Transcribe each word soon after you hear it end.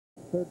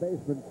third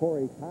baseman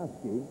Corey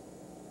Koski.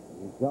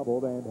 He's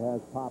doubled and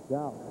has popped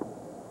out.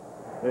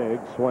 Big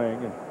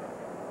swing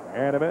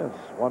and a miss.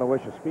 Want to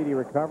wish a speedy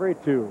recovery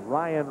to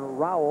Ryan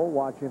Rowell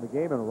watching the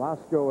game in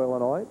Roscoe,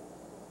 Illinois.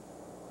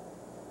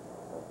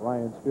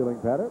 Ryan's feeling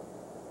better.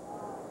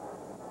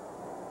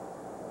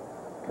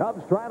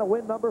 Cubs trying to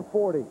win number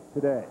 40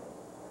 today.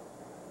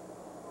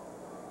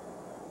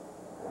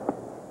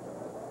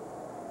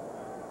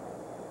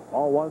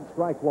 Ball one,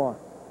 strike one.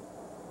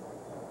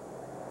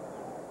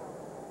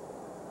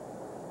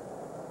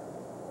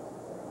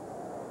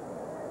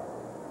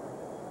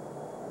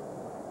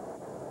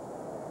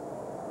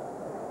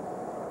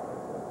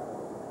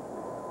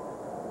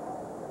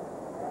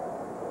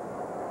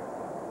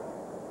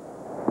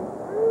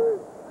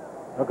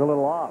 Took a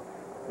little off.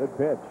 Good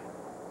pitch.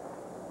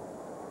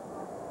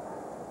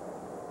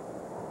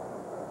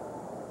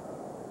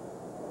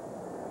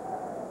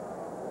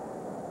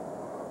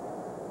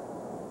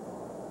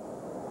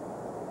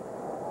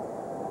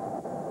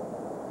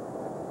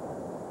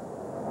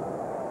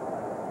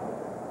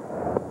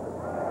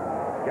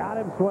 Got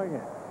him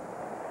swinging.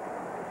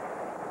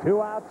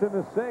 2 outs in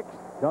the 6th.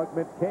 Doug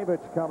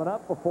Mitkevich coming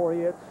up before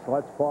he hits.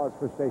 Let's pause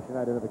for station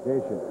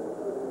identification.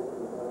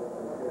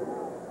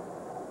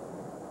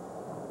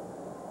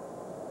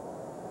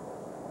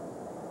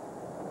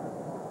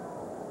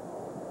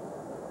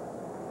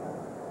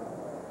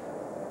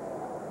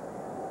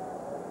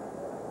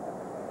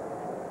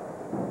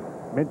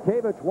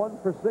 Mitkevich 1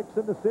 for 6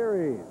 in the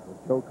series.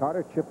 With Joe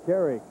Carter, Chip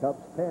Carey,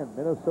 Cubs 10,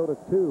 Minnesota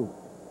 2.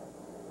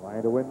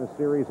 Trying to win the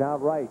series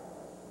outright.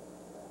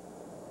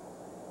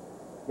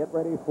 Get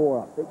ready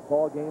for a big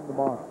ball game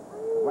tomorrow.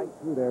 Right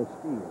through their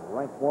speed.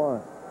 Rank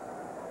 1.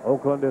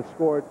 Oakland has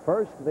scored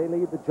first. They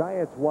lead the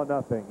Giants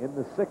 1-0 in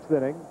the 6th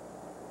inning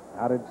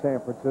out in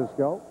San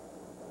Francisco.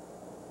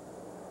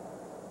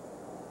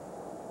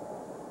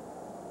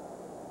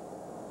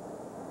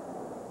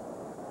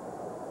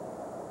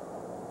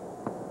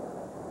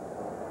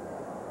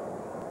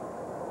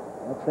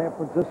 That San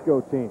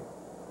Francisco team.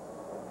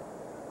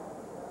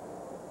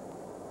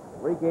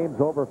 3 games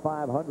over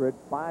 500,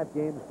 5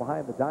 games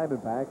behind the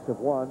Diamondbacks, have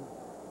won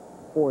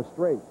 4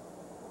 straight.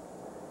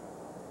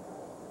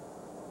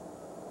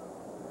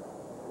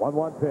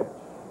 1-1 pitch.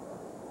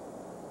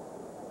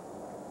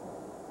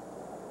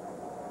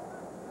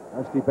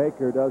 Dusty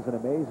Baker does an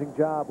amazing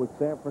job with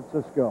San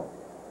Francisco.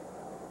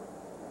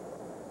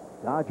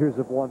 Dodgers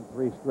have won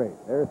 3 straight.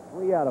 They're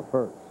 3 out of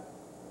first.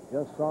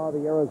 Just saw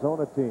the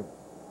Arizona team.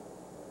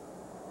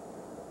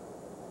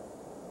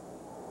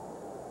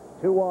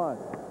 2-1.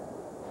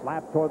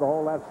 Slap toward the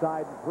whole left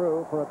side and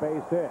through for a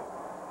base hit.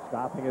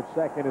 Stopping at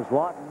second is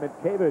Lawton.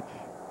 Mitkevich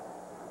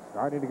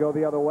starting to go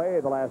the other way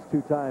the last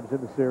 2 times in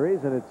the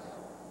series, and it's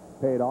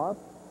paid off.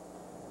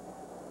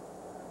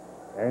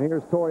 And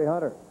here's Torrey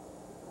Hunter.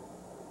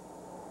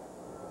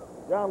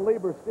 John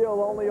Lieber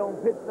still only on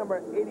pitch number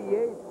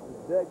 88.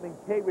 Doug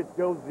Mitkevich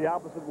goes the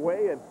opposite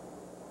way, and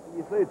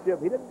you say,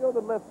 Chip, he didn't go to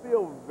left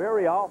field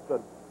very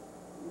often.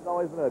 He's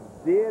always been a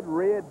dead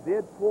red,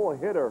 dead pull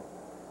hitter.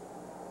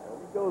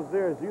 Goes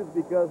there is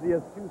usually because he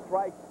has 2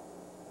 strikes.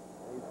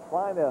 He's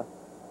trying to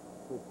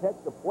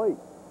protect the plate.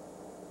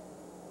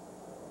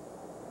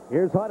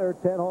 Here's Hunter,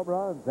 10 home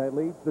runs, and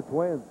leads the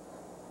Twins.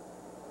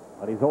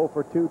 But he's 0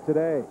 for 2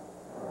 today.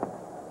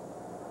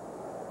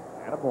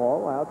 And a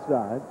ball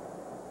outside.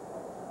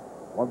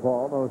 1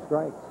 ball, no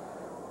strikes.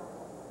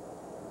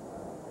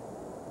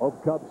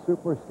 Hope Cubs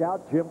super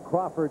scout Jim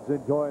Crawford's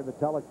enjoying the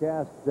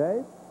telecast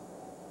today.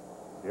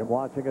 Jim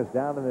watching us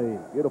down in the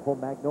beautiful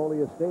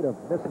Magnolia state of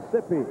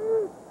Mississippi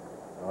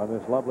on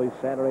this lovely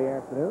Saturday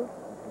afternoon.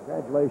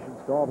 Congratulations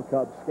to all the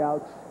Cubs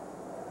scouts,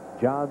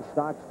 John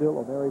Stockstill,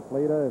 O'Mary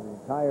Plata, and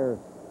the entire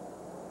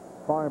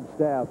farm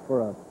staff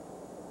for a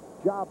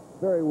job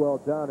very well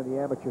done in the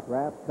amateur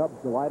draft.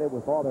 Cubs delighted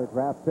with all their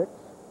draft picks.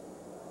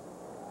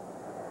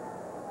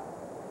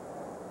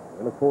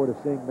 We look forward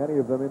to seeing many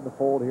of them in the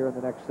fold here in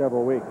the next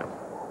several weeks.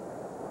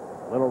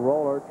 Little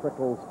roller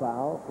trickles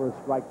foul for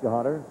a strike to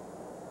Hunter.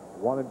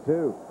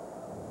 1-2.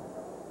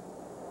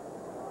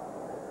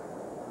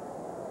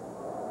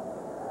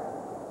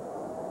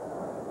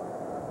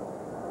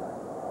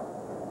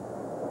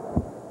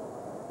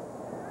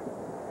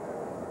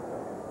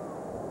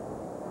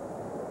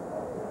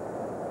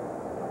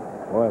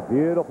 Boy, a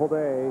beautiful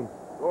day.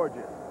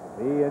 Gorgeous.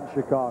 Be in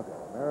Chicago,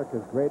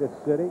 America's greatest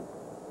city.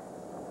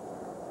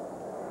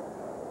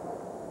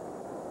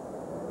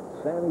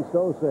 Sammy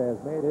Sosa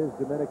has made his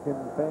Dominican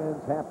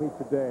fans happy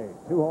today.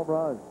 2 home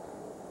runs.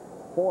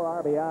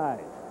 4 RBIs,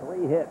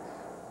 3 hits,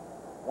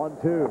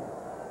 1-2,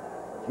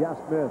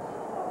 just missed.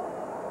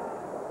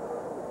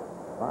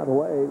 By the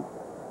way,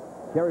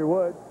 Kerry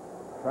Wood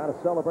trying to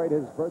celebrate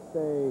his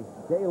birthday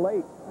day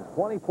late. He's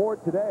 24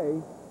 today.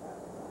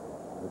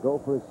 He'll go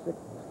for his 6th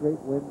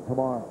straight win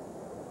tomorrow.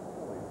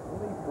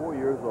 Only 24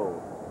 years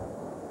old.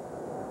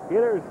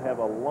 Hitters have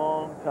a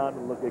long time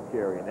to look at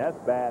Kerry, and that's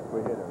bad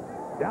for hitters.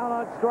 Down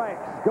on strikes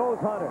goes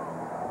Hunter.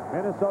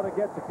 Minnesota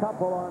gets a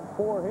couple on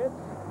 4 hits.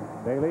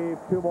 They leave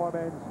 2 more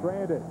men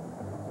stranded.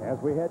 As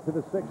we head to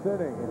the 6th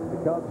inning, it's the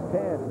Cubs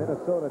 10,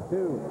 Minnesota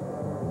 2.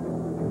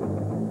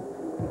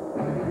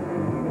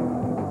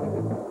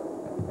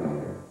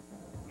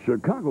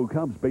 Chicago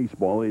Cubs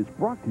baseball is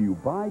brought to you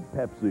by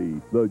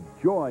Pepsi, the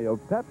joy of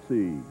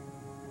Pepsi.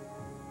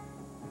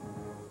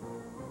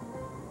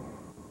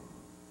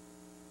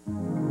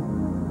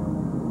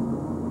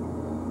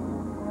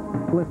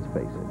 Let's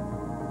face it,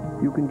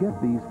 you can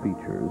get these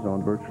features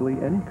on virtually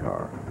any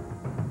car.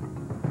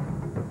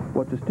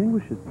 What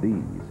distinguishes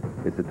these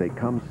is that they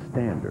come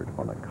standard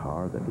on a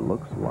car that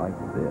looks like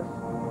this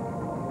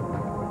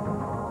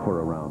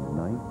for around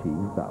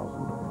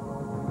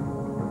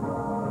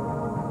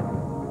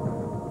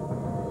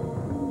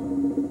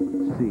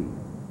 $19,000. See,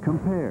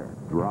 compare,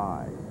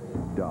 drive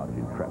Dodge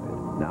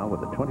Intrepid, now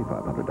with a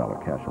 $2,500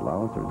 cash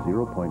allowance or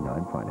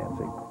 0.9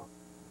 financing.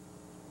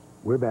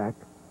 We're back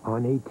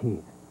on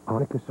 18th.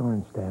 Annika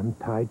Sorenstam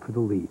tied for the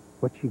lead.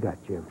 What she got,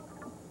 Jim?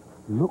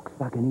 Looks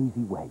like an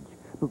easy wedge,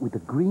 but with the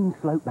green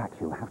slope back,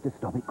 she'll have to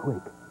stop it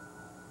quick.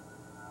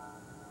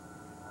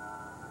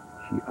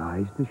 She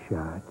eyes the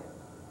shot.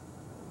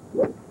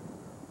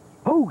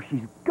 Oh,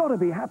 she's got to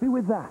be happy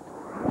with that.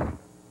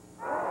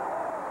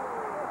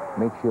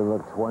 Makes you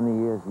look 20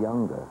 years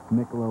younger.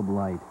 Michelob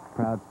Light,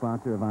 proud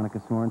sponsor of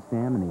Annika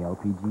Sorenstam and the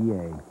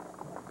LPGA.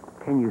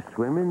 Can you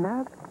swim in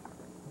that?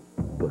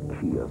 The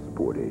Kia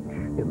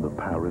Sportage in the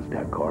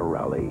Paris-Dakar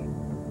Rally.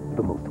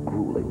 The most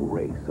grueling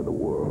race in the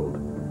world.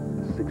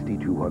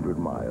 6,200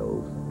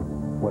 miles,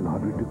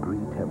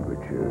 100-degree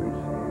temperatures,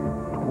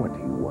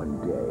 21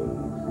 days,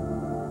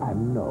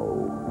 and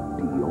no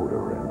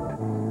deodorant.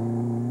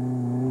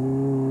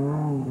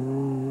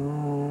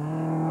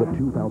 The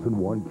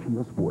 2001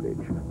 Kia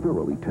Sportage,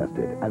 thoroughly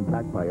tested and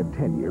backed by a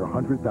 10-year,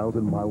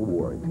 100,000-mile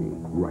warranty.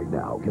 Right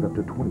now, get up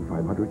to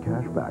 $2,500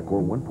 cash back or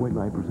 1.9%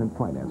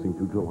 financing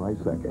through July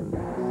 2nd.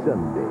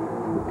 Sunday,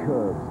 the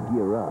Cubs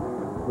gear up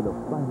for the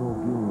final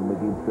game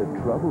against the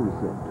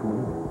troublesome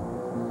Twins.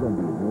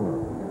 Sunday at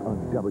 1 on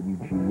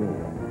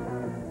WGN.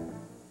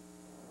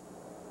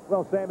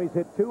 Well, Sammy's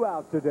hit 2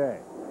 out today.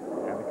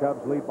 And the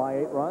Cubs lead by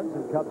 8 runs,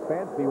 and Cubs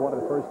fans be one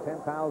of the first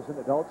 10,000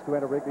 adults to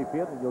enter Wrigley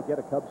Field, and you'll get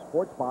a Cubs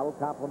sports bottle,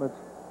 compliments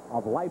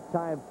of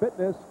Lifetime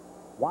Fitness.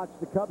 Watch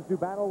the Cubs do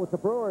battle with the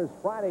Brewers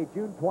Friday,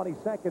 June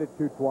 22nd at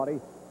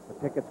 2:20. The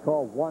tickets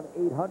call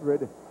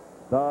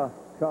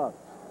 1-800-THE-CUBS.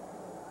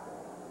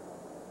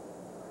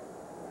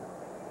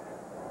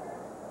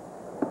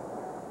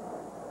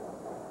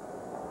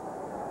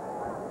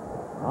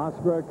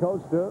 Oscar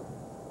Acosta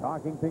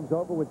talking things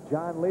over with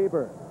John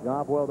Lieber.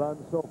 Job well done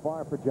so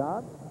far for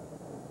John.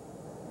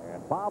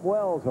 And Bob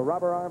Wells, a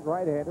rubber-armed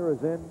right-hander,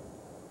 is in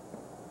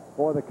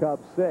for the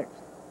Cubs 6th.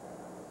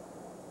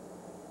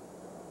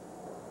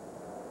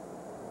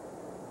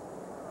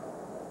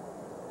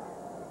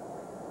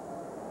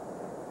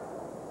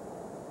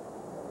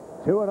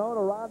 Two and 0 to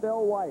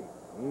Rondell White.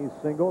 He's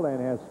singled and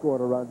has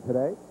scored a run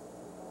today.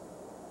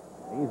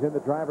 He's in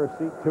the driver's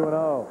seat,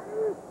 2-0.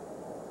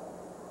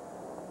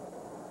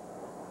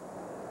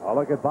 Oh,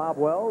 look at Bob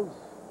Wells.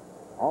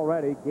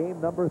 Already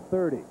game number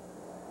 30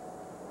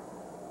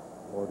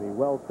 for the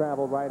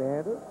well-traveled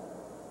right-hander.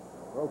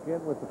 Broke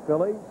in with the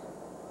Phillies.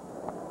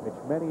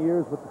 Pitched many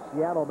years with the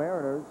Seattle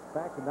Mariners.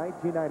 Back in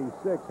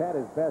 1996, had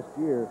his best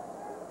year.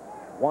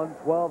 Won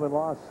 12 and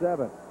lost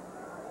 7.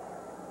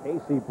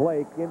 Casey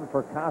Blake in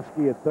for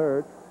Koski at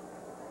third.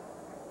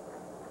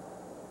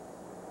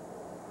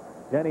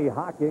 Denny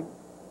Hocking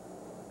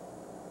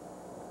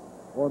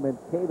for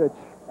Minkiewicz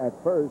at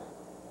first.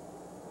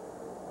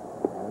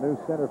 And a new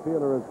center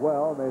fielder as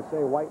well. And they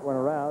say White went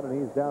around and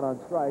he's down on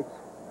strikes.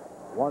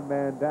 One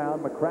man down.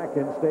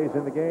 McCracken stays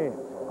in the game.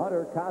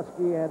 Hunter,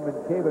 Koski, and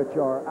Minkiewicz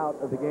are out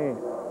of the game.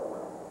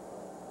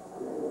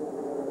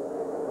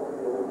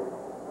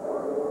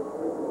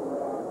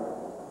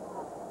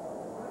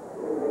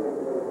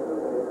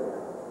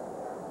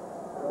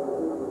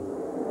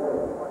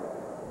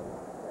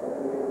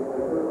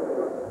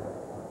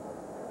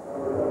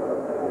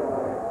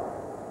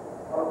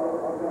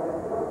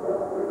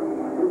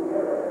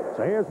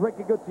 So here's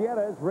Ricky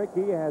Gutierrez.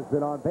 Ricky has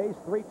been on base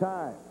 3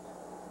 times.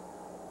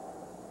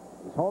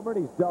 He's homered,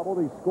 he's doubled,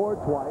 he's scored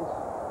twice,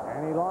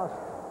 and he lost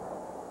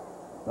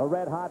the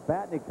red-hot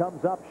bat, and he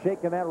comes up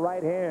shaking that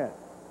right hand.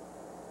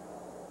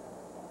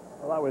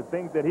 Well, I would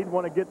think that he'd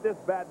want to get this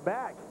bat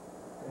back.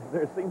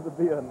 There seems to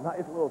be a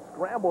nice little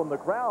scramble in the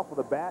crowd for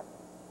the bat.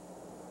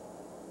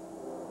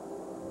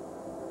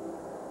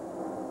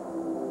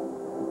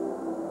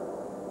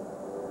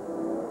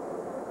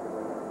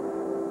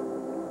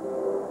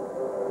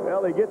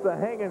 Well, he gets a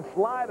hanging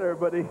slider,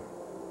 but he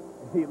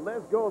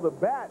lets go of the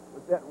bat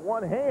with that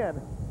one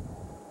hand.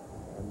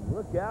 And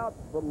look out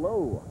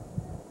below.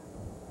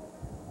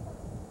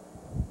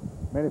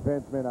 Many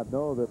fans may not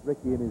know that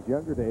Ricky in his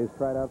younger days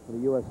tried out for the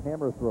U.S.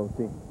 hammer throw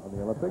team on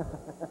the Olympics.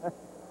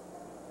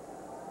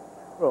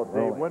 Well,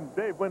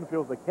 Dave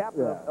Winfield's the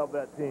captain of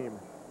that team.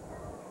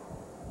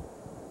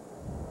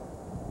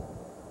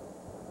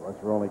 Of course,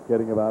 we're only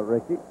kidding about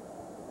Ricky.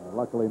 And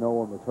luckily, no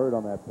one was hurt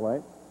on that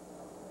play.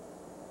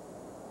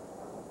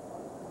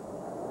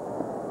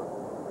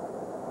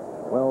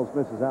 Wells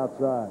misses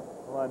outside.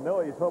 Well, I know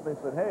he's hoping.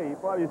 He said, hey, he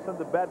probably sent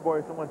the bat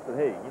boy. Someone said,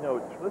 hey, you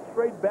know, let's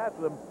trade bats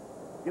with him.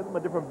 Give him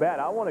a different bat.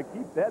 I want to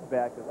keep that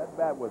bat because that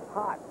bat was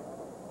hot.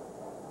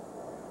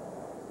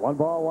 1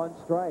 ball, 1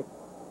 strike.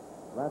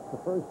 That's the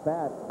first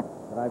bat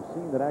that I've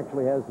seen that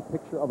actually has the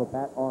picture of a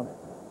bat on it.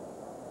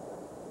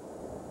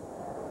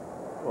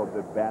 Well,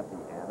 the bat, the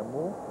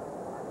animal?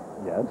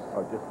 Yes.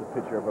 Or just the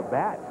picture of a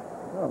bat?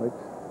 No, it's...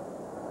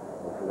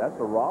 Well, see, that's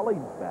a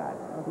Rawlings bat.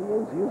 He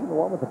is using the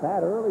one with the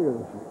bat earlier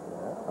this year.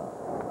 Yeah.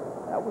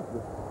 That was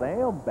the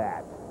Sam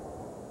bat.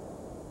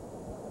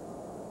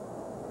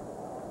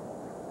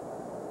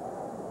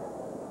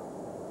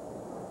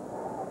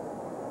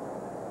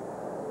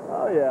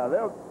 Oh yeah,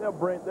 they'll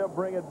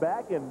bring it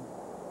back and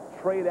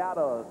trade out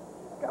a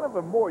kind of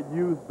a more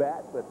used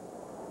bat, but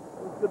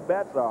those good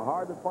bats are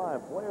hard to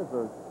find. Players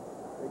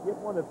they get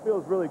one that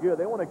feels really good.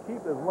 They want to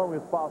keep it as long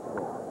as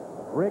possible.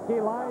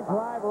 Ricky line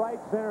drive right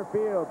center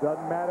field.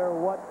 Doesn't matter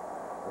what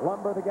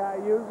lumber the guy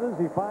uses,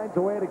 he finds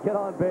a way to get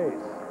on base.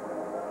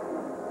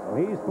 So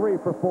he's 3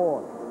 for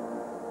 4.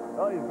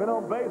 Well, he's been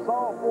on base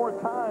all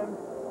 4 times.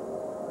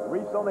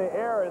 Reached on the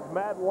air as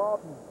Matt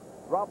Lawton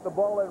dropped the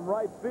ball in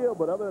right field,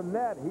 but other than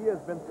that, he has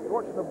been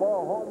scorching the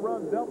ball, home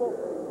run, double,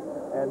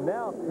 and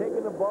now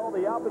taking the ball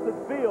the opposite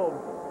field,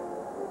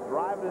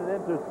 driving it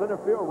into center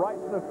field, right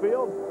center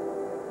field.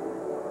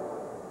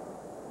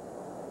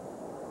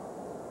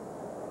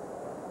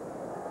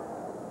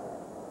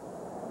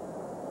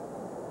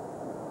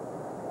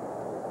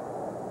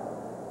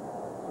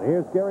 So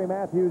here's Gary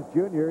Matthews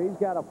Jr. He's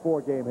got a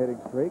 4-game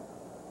hitting streak,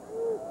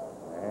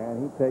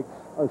 and he takes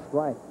a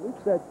strike. We've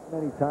said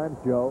many times,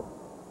 Joe,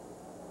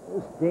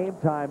 this game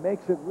time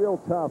makes it real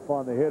tough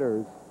on the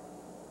hitters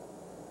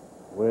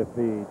with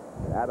the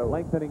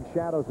lengthening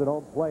shadows at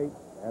home plate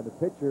and the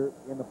pitcher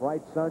in the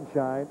bright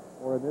sunshine,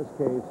 or in this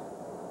case,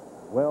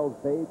 Wells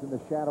bathed in the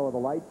shadow of the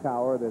light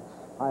tower that's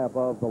high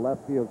above the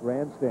left field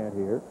grandstand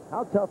here.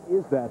 How tough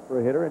is that for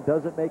a hitter, and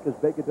does it make as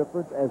big a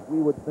difference as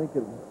we would think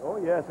it would? Oh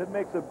yes, it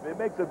makes a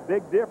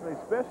big difference,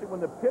 especially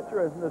when the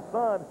pitcher is in the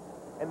sun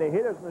and the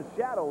hitter's in the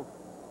shadows.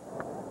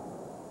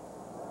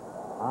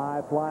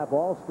 High fly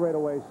ball straight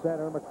away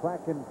center.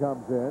 McCracken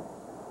comes in.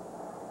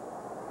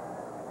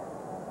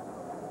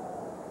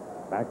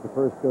 Back to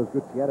first goes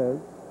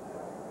Gutierrez.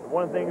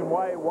 One thing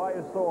why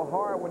it's so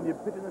hard when you're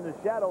pitching in the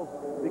shadows,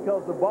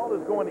 because the ball is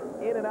going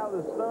in and out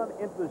of the sun,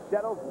 into the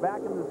shadows, back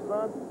in the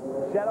sun,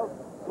 shadows,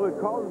 so it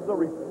causes a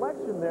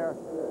reflection there.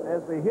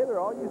 As the hitter,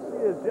 all you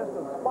see is just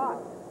a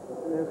spot.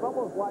 And it's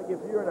almost like if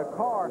you're in a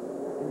car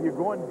and you're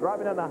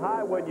driving down the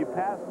highway and you're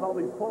passing all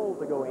these poles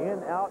that go in,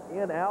 out,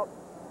 in, out.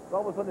 So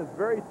all of a sudden it's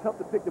very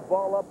tough to pick the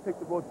ball up, pick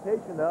the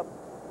rotation up,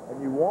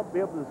 and you won't be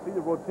able to see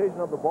the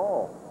rotation of the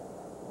ball.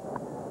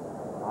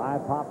 High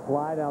pop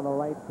fly down the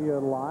right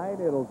field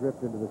line. It'll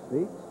drift into the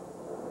seats.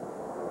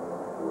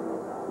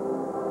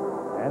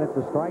 And it's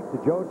a strike to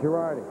Joe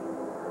Girardi.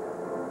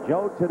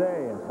 Joe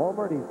today has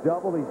homered, he's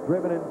doubled, he's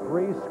driven in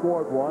 3,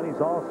 scored 1.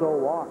 He's also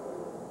walked.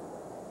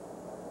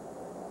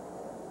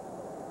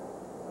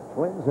 The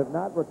Twins have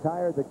not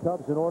retired the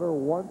Cubs in order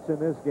once in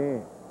this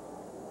game.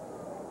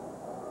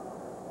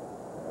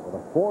 With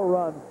a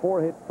 4-run,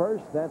 4-hit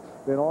first, that's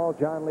been all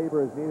John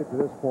Lieber has needed to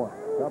this point.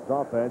 Cubs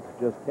offense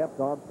just kept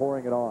on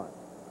pouring it on.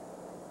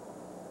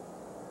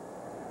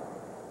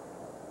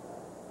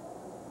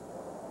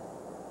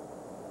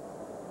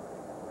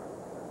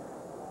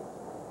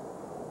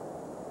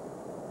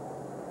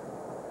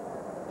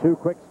 Two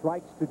quick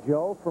strikes to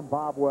Joe from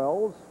Bob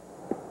Wells.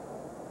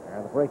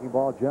 And the breaking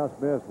ball just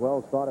missed.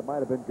 Wells thought it might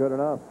have been good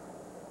enough.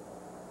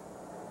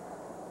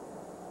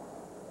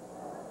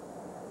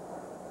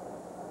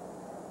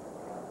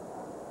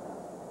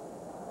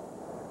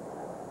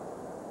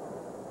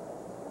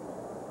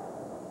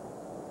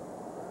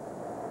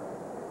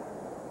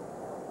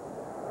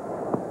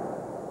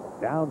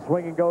 Down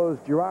swinging goes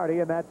Girardi,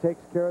 and that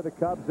takes care of the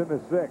Cubs in the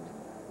 6th.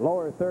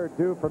 Lower third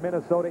due for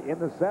Minnesota in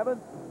the 7th.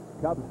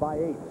 Cubs by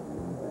 8.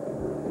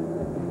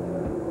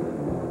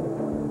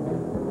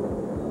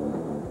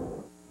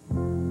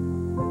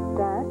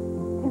 Dad,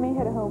 Timmy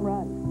hit a home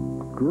run.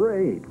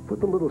 Great. Put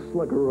the little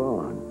slugger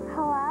on.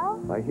 Hello?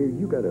 I hear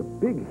you got a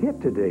big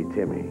hit today,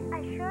 Timmy.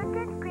 I sure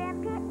did,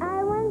 Grampy.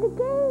 I won the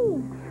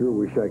game. Sure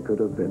wish I could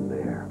have been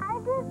there. I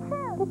did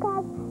too.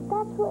 Because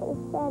that's what it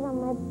said on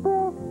my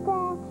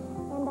birthday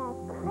and at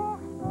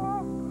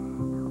Christmas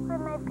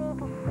when my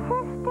baby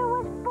sister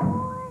was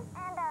born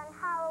and on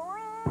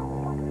Halloween.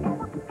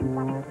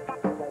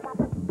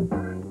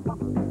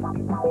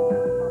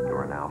 You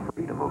are now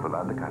free to move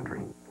about the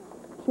country.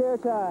 Chair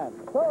time.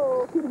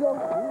 Oh, keep it going.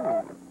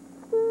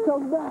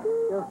 Come back.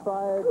 You're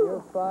fired.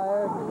 You're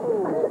fired.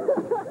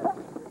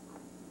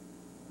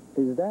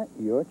 Is that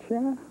your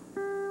chair?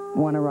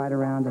 Want to ride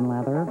around in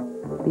leather?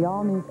 The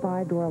all-new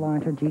 5-door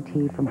Elantra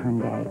GT from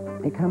Hyundai.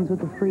 It comes with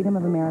the freedom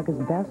of America's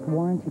best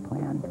warranty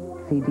plan.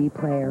 CD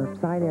player,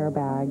 side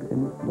airbags,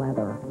 and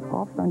leather.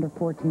 All for under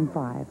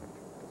 $14,500.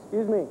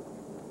 Excuse me.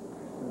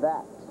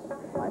 That's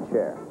my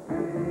chair.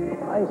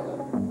 Nice.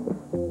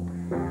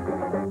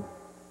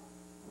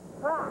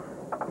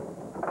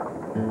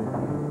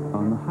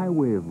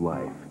 highway of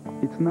life,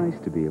 it's nice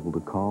to be able to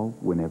call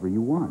whenever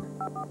you want.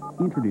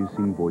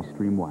 Introducing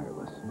VoiceStream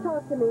Wireless.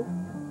 Talk to me.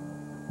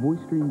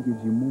 VoiceStream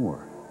gives you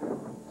more.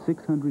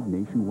 600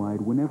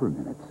 nationwide whenever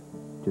minutes.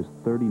 Just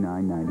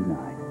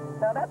 $39.99.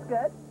 Now that's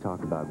good.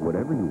 Talk about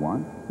whatever you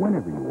want,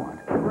 whenever you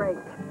want. Great.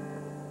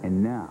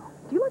 And now,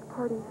 Do you like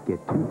parties? get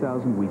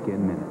 2,000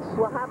 weekend minutes.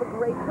 We'll have a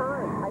great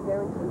time. I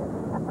guarantee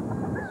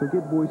it. So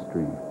get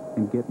VoiceStream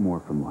and get more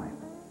from life.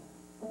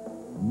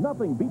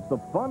 Nothing beats the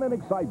fun and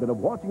excitement of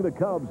watching the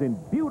Cubs in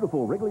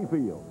beautiful Wrigley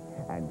Field.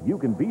 And you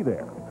can be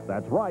there.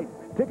 That's right.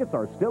 Tickets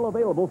are still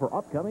available for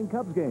upcoming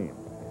Cubs games.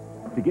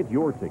 To get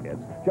your tickets,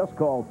 just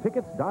call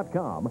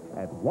tickets.com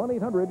at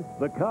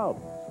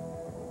 1-800-THE-CUBS.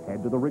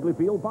 Head to the Wrigley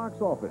Field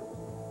box office.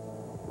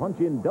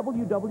 Punch in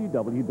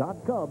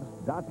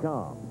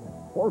www.cubs.com.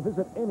 Or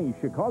visit any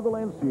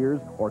Chicagoland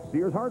Sears or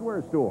Sears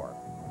hardware store.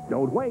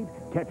 Don't wait.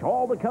 Catch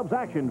all the Cubs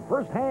action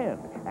firsthand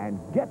and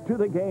get to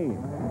the game.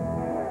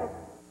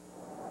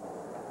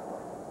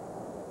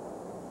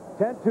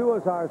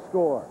 10-2 is our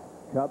score.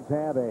 Cubs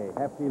have a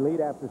hefty lead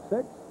after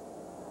 6.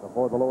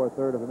 Before the lower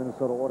third of the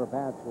Minnesota order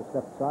bats, we'll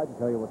step aside and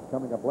tell you what's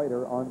coming up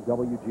later on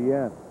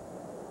WGN.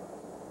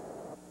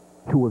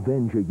 To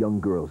avenge a young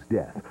girl's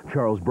death,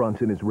 Charles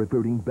Bronson is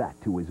reverting back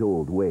to his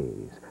old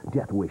ways.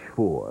 Death Wish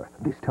 4.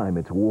 This time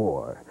it's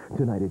war.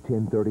 Tonight at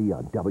 10:30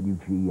 on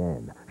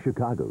WGN,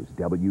 Chicago's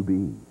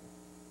WB.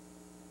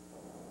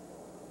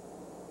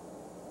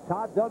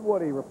 Todd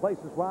Dunwoody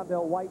replaces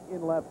Rondell White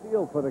in left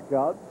field for the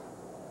Cubs.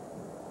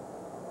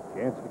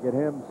 Chance to get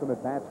him some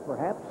at-bats,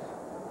 perhaps.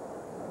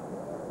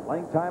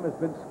 Playing time has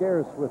been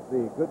scarce with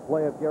the good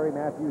play of Gary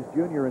Matthews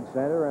Jr. in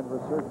center and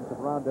resurgence of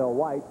Rondell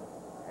White.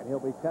 And he'll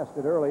be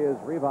tested early as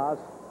Rivas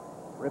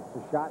rips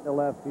a shot into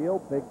left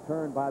field. Big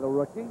turn by the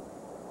rookie.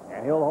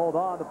 And he'll hold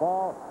on to the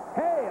ball.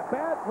 Hey, a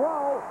bad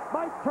throw.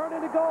 Might turn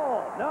into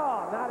goal.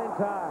 No, not in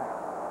time.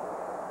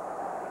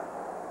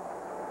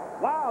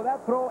 Wow,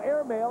 that throw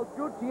airmailed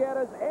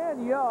Gutierrez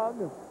and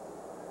Young.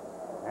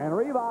 And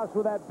Rivas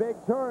with that big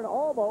turn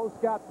almost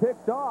got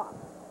picked off.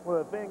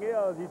 Well, the thing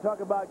is, you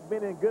talk about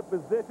being in good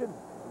position.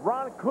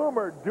 Ron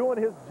Coomer doing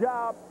his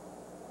job.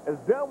 Has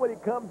done when he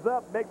comes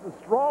up, makes a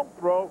strong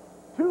throw,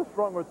 too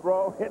strong a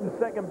throw, hitting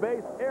second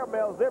base,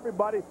 airmails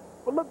everybody.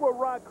 But look where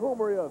Ron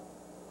Coomer is.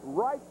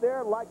 Right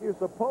there like you're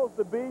supposed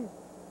to be.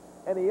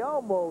 And he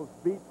almost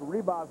beats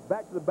Rivas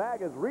back to the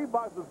bag as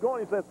Rivas is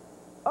going. He says,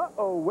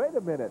 uh-oh, wait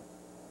a minute.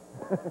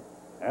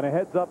 And a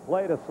heads-up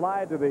play to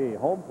slide to the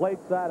home plate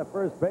side of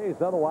first base.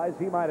 Otherwise,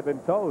 he might have been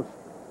toast.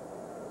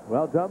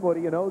 Well,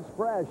 Dunwoody, you know, is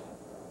fresh.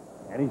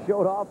 And he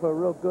showed off a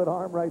real good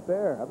arm right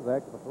there. That was a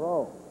heck of a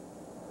throw.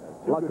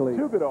 Luckily,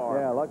 two good arms.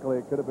 Yeah, luckily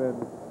it could have been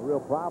a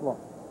real problem.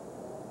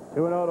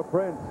 2-0 to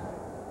Prince.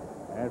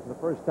 And for the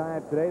first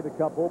time today, the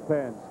Cub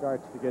bullpen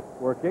starts to get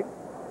working.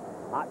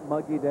 Hot and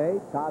muggy day.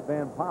 Todd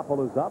Van Poppel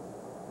is up.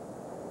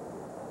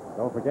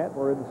 Don't forget,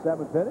 we're in the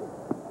 7th inning.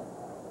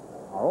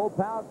 Our old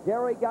pal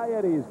Gary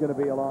Gaetti is going to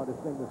be along to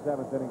sing the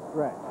 7th inning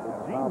stretch.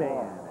 The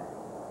G-Man.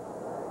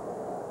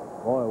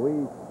 Boy,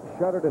 we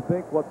shudder to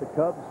think what the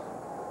Cubs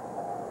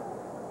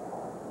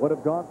would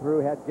have gone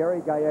through had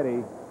Gary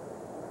Gaetti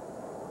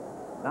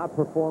not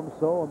performed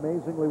so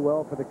amazingly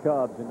well for the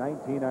Cubs in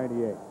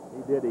 1998.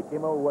 He did. He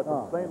came over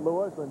from St.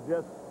 Louis and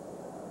just,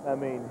 I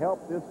mean,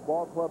 helped this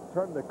ball club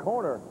turn the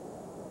corner. It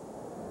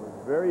was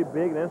very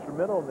big and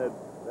instrumental in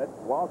that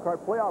wild card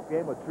playoff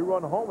game, a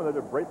 2-run homer there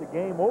to break the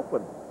game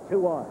open.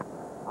 2-1.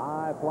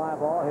 High fly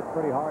ball hit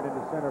pretty hard into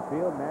center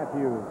field.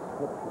 Matthews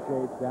flips the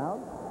shades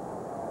down.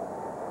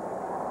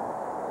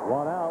 1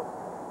 out.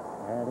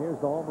 And here's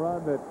the home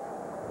run that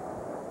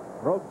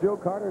broke Joe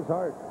Carter's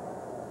heart.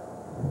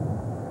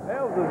 That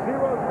was a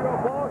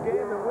 0-0 ball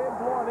game. The wind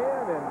blowing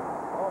in and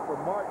off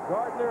of Mark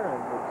Gardner,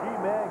 and the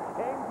G-Man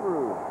came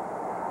through.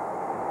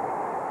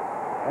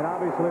 And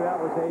obviously that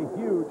was a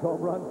huge home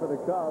run for the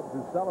Cubs,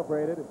 who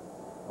celebrated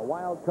a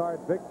wild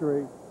card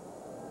victory.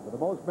 But the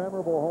most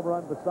memorable home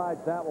run besides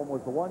that one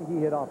was the one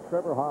he hit off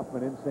Trevor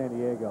Hoffman in San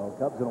Diego.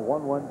 Cubs in a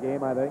 1-1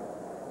 game, I think.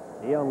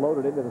 He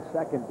unloaded into the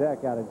second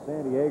deck out in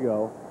San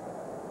Diego.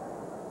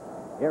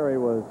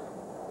 Gary was,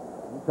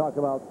 you talk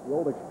about the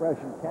old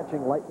expression,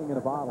 catching lightning in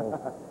a bottle.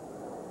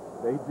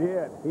 They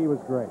did. He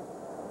was great.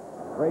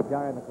 Great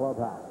guy in the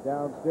clubhouse.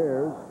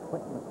 Downstairs,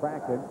 Quentin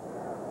McCracken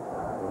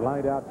was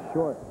lined out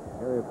short.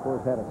 Gary, of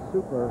course, had a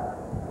super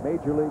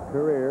major league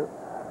career.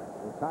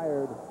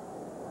 Retired,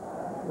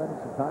 spending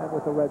some time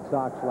with the Red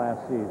Sox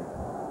last season.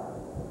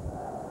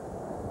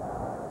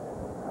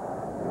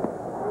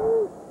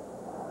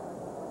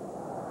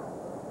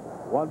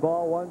 One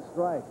ball, one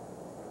strike.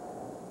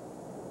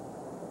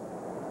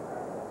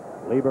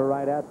 Lieber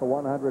right at the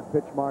 100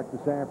 pitch mark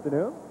this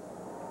afternoon.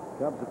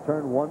 Cubs have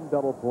turned one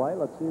double play.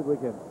 Let's see if we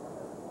can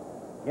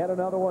get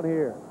another one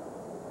here.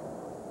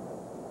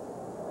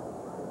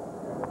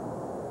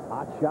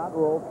 Hot shot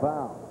rolled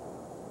foul.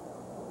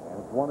 And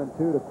it's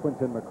 1-2 to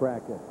Quentin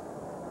McCracken.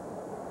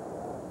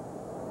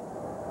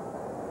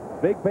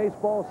 Big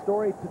baseball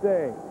story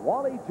today.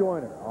 Wally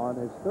Joyner, on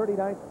his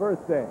 39th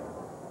birthday,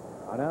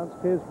 announced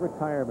his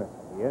retirement.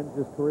 He ends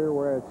his career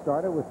where it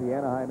started with the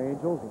Anaheim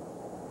Angels.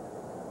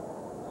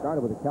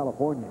 Started with the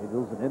California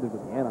Angels and ended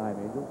with the Anaheim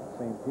Angels.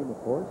 Same team, of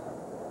course.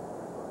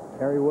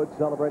 Harry Wood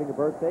celebrating a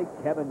birthday.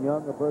 Kevin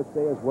Young a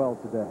birthday as well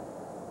today.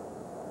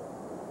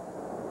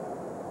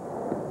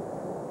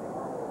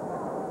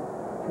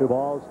 2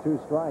 balls, 2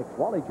 strikes.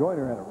 Wally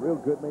Joyner had a real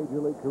good major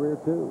league career,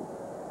 too.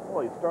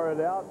 Well, he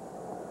started out,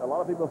 a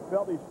lot of people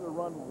felt he should have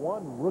run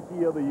 1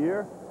 Rookie of the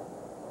Year.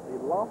 He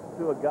lost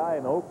to a guy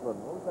in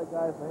Oakland. What was that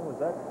guy's name? Was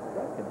that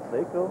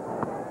Canseco?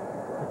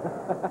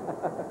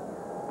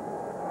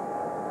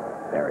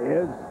 There he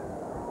is.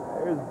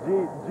 There's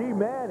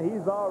G-Man.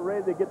 He's all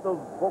ready to get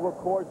those vocal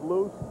cords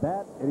loose.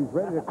 That, and he's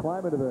ready to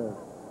climb into the,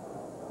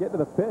 get into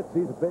the pits.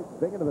 He's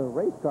big into the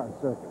race car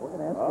circuit. We're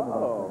going to ask him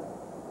about that.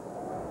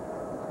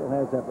 Still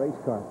has that race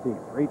car team.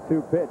 3-2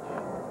 pitch.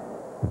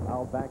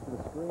 Fouled back to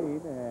the screen,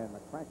 and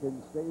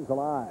McCracken stays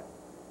alive.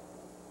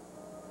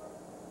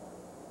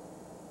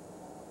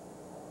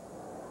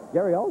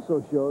 Gary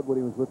also showed when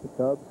he was with the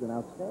Cubs an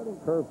outstanding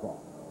curveball.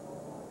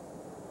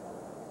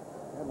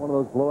 Had one of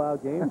those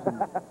blowout games,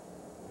 and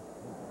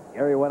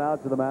Gary went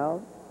out to the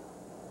mound.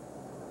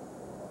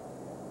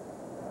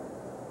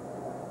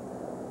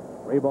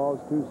 3 balls,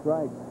 2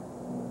 strikes.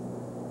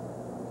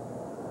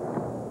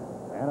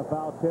 And a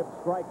foul tip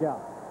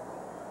strikeout.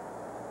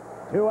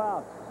 2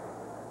 outs.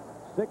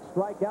 6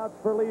 strikeouts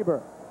for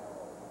Lieber.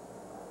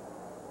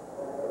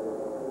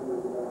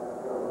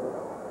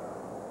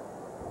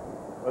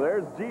 Well,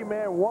 there's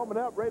G-Man warming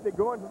up, ready to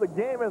go into the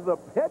game as a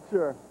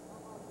pitcher.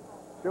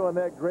 Showing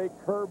that great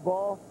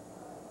curveball.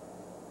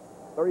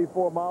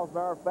 34 miles an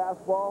hour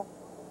fastball.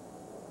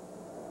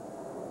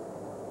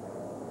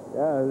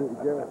 Yeah,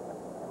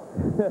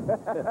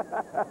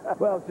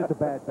 well, it's just a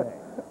bad day.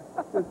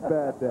 Just a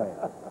bad day.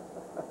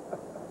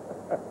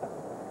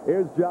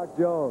 Here's Jock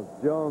Jones.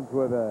 Jones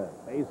with a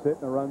base hit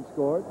and a run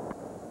scored.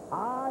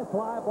 High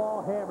fly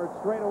ball hammered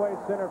straight away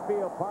center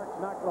field. Parks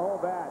not going to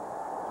hold that.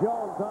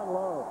 Jones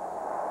unloads.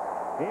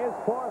 His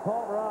 4th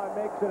home run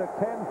makes it a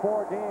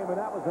 10-4 game, and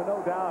that was a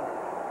no-doubter.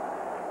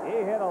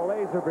 He hit a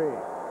laser beam.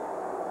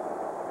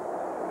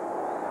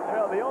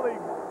 Well, the only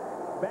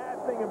bad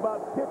thing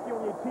about pitching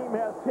when your team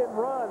has 10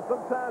 runs,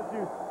 sometimes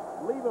you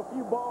leave a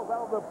few balls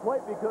out of the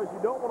plate because you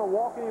don't want to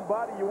walk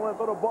anybody. You want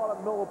to throw the ball in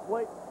the middle of the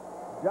plate.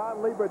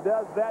 John Lieber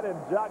does that, and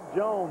Jock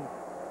Jones,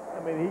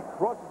 I mean, he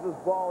crushes this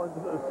ball into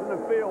the center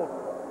field.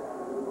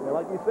 And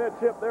like you said,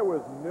 Chip, there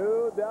was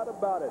no doubt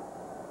about it.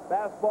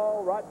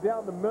 Fastball right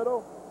down the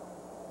middle.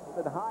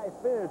 With a high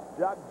finish,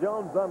 Jock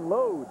Jones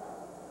unloads.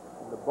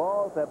 And the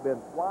balls have been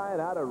flying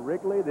out of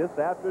Wrigley this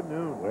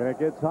afternoon. When it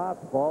gets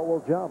hot, the ball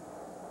will jump.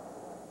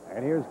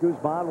 And here's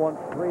Guzman, 1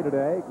 for 3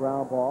 today.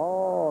 Ground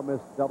ball,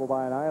 missed double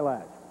by an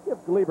eyelash. Give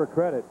Lieber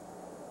credit.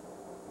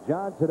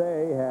 John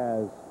today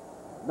has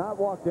not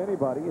walked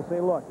anybody. You say,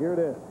 look, here it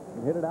is.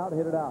 You hit it out,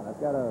 hit it out. I've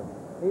got a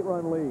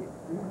 8-run lead.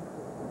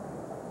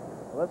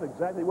 Well, that's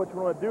exactly what you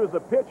want to do as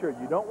a pitcher.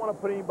 You don't want to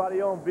put anybody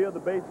on via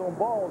the base on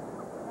balls.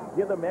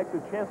 Give them extra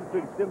chances to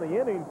extend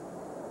the innings.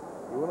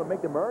 You want to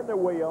make them earn their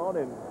way on,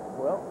 and,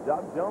 well,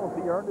 Jock Jones,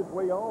 he earned his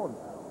way on.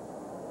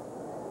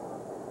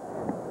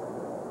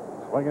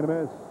 Swing and a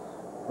miss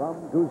from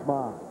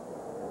Guzman.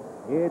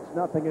 It's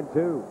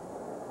 0-2.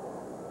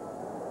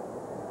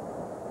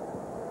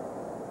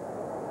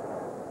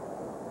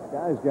 This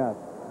guy's got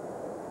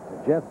the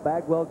Jeff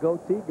Bagwell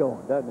goatee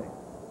going, doesn't he?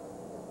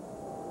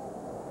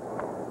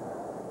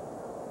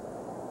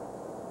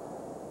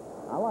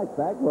 I like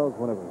Bagwell's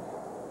when it was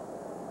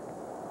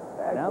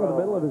down in the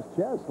middle of his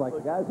chest, like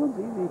the guy's on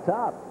ZZ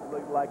Top.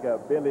 Looks like a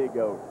billy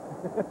goat.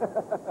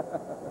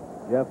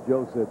 Jeff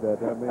Joe said that,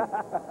 doesn't he?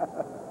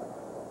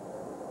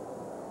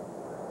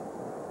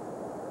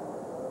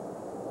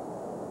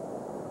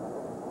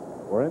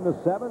 We're in the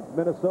 7th.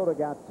 Minnesota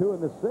got 2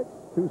 in the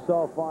 6th. 2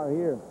 so far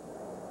here.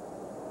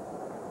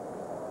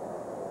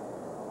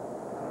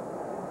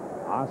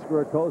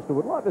 Oscar Acosta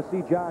would love to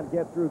see John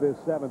get through this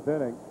 7th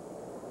inning.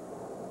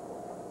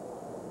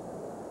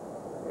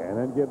 And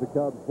then give the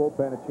Cubs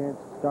bullpen a chance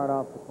to start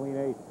off the clean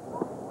 8.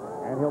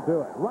 And he'll do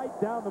it right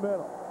down the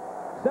middle.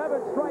 7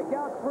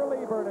 strikeouts for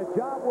Lieber, and a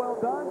job well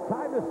done.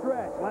 Time to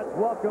stretch. Let's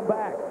welcome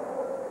back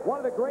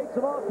one of the greats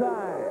of all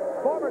time,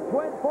 former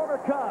Twin,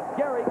 former Cub,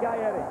 Gary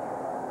Gaetti.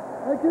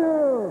 Thank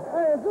you.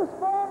 Hey, is this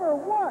fun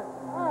or what?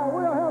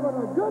 We are having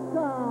a good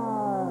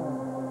time.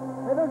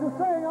 Hey, there's a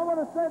saying I want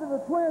to say to the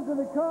Twins and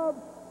the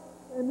Cubs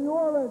in New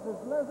Orleans.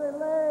 It's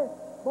laissez-aller,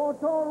 bon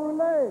temps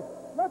roulé.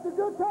 Let the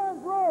good times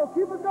roll.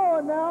 Keep it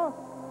going now.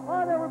 All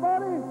right,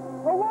 everybody.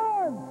 A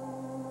 1,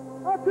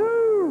 a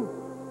 2,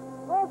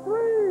 a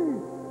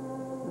 3.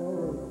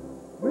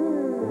 Me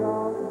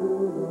out to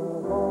the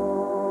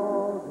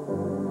ball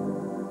game.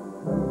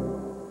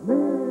 Me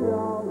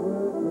out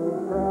with the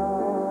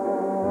crowd.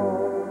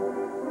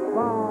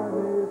 Buy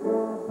me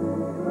some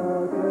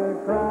peanuts and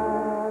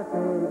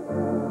crackers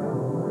now.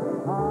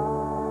 I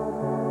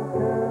don't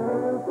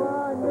care if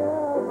I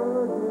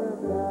never get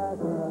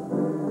back again.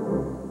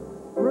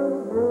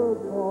 Root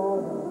for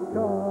the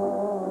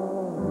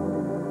Cubs.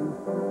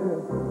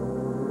 It's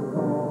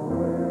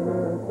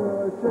always a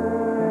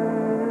shame.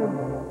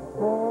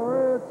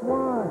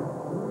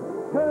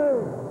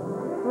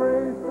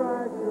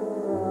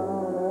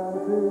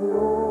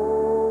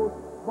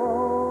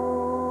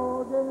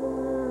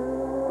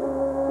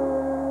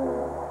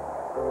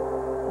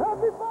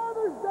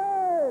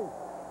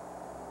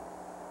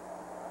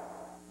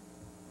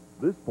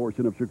 This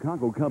portion of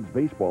Chicago Cubs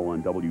baseball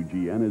on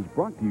WGN is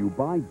brought to you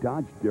by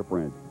Dodge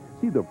Different.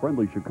 See the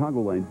friendly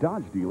Chicagoland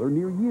Dodge dealer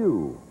near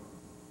you.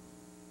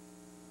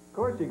 Of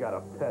course you got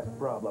a pest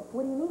problem.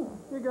 What do you mean?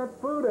 You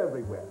got food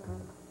everywhere.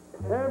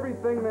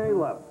 Everything they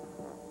love.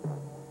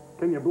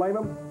 Can you blame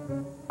them?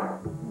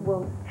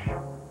 Well,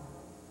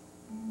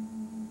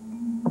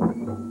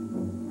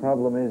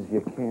 Problem is, you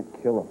can't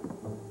kill them.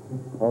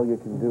 All you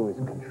can do is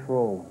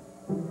control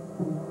them.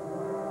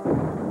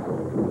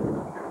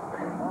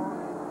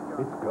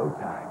 It's go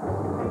time.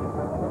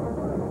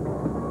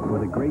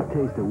 With a great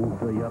taste that won't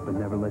fill you up and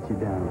never lets you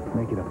down.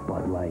 Make it a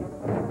Bud Light.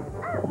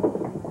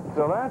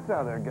 So that's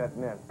how they're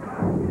getting in.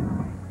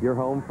 You're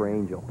home for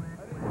Angel.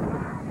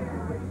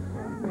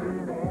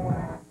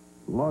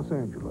 Los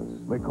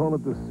Angeles, they call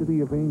it the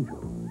City of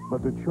Angels.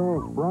 But to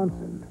Charles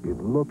Bronson, it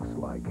looks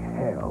like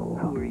hell.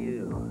 Who are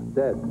you?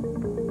 Dead.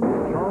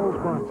 Charles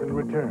Bronson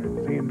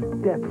returns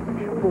in Death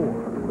Wish 4.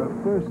 The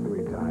first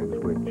 3 times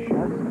were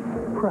just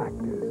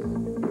practice.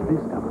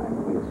 This time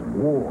is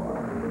war.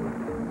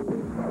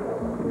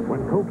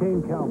 When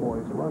cocaine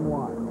cowboys run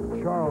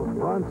wild, Charles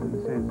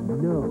Bronson says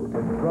no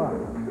to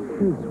drugs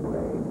his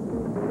way.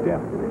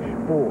 Death Wish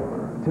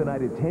 4.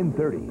 Tonight at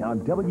 10:30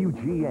 on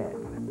WGN.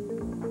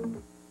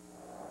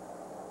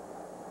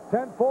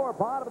 10-4,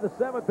 bottom of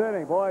the 7th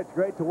inning. Boy, it's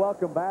great to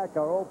welcome back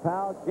our old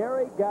pal,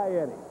 Gary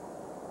Gaetti.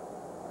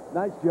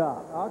 Nice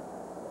job.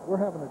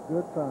 We're having a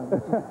good time.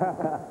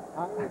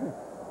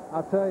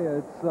 I'll tell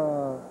you,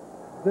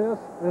 this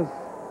is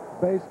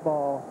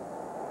baseball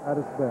at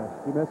its best.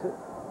 You miss it?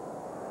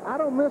 I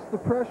don't miss the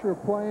pressure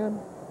of playing,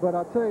 but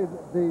I'll tell you,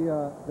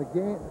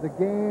 the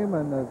game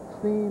and the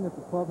scene at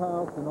the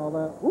clubhouse and all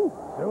that. Ooh,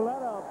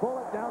 Zuleta,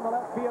 bullet down the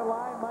left field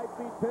line, might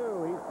be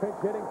 2. He's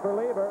pinch hitting for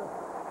Lieber.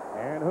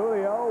 And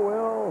Julio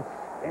will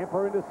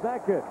scamper into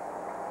second.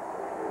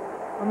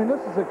 I mean, this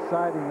is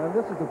exciting.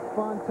 This is a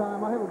fun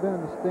time. I haven't been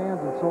in the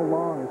stands in so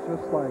long. It's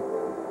just like,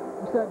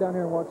 we sat down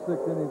here and watched 6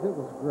 innings. It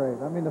was great.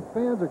 I mean, the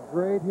fans are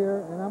great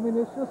here. And, I mean,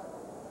 it's just,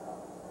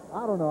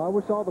 I don't know. I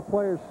wish all the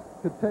players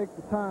could take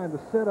the time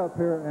to sit up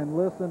here and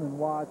listen and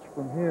watch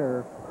from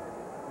here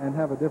and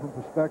have a different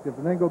perspective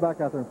and then go back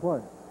out there and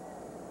play.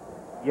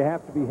 You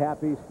have to be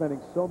happy spending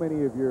so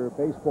many of your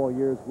baseball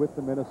years with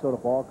the Minnesota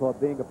Ball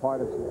Club, being a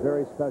part of some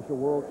very special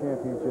World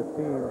Championship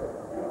teams,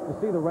 to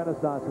see the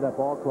renaissance of that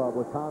ball club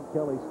with Tom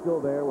Kelly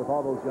still there with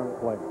all those young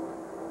players.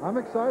 I'm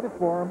excited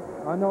for them.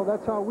 I know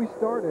that's how we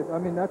started.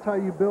 I mean, that's how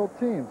you build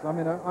teams. I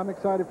mean, I'm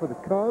excited for the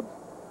Cubs.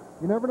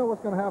 You never know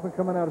what's going to happen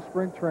coming out of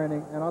spring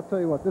training, and I'll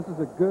tell you what, this is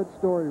a good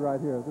story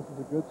right here. This is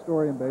a good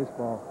story in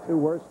baseball. 2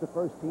 worst to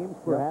first teams,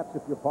 perhaps,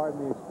 if you'll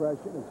pardon the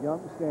expression, as Young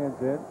stands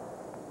in.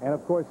 And,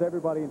 of course,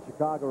 everybody in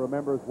Chicago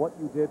remembers what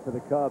you did for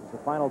the Cubs the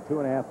final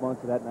 2.5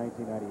 months of that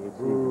 1998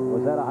 season.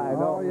 Was that a high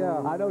note? Oh,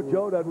 yeah. I know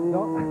Joe doesn't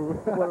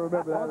want to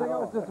remember that. I think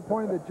I was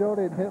disappointed that Joe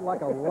didn't hit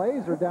like a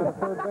laser down at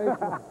third base.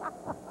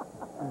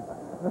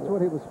 That's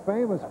what he was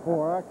famous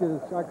for. I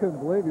couldn't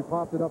believe he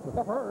popped it up at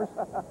first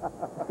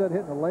instead of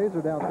hitting a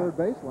laser down third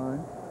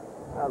baseline.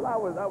 I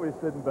was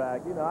sitting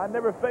back. You know, I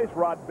never faced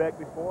Rod Beck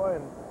before,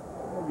 and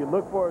you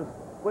look for his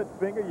split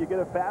finger, you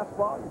get a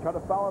fastball, you try to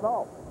foul it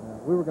off. Yeah,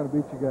 we were going to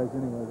beat you guys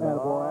anyway. Boy,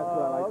 that's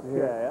what I like to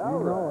hear.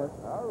 You know it.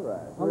 All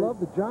right. I love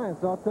the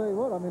Giants. I'll tell you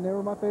what. I mean, they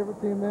were my favorite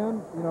team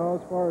then, you know,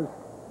 as far as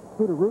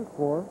who to root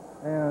for.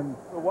 And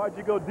so why'd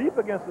you go deep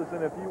against us,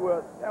 and if you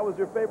that was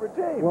your favorite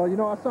team? Well, you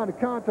know, I signed a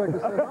contract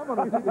that says I'm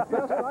going to do the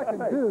best I can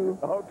do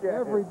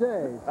every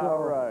day. So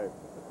all right.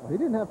 He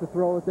didn't have to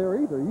throw it there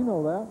either. You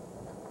know that.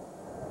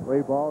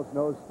 3 balls,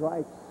 no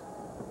strikes.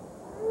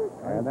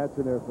 And that's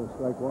in there for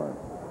strike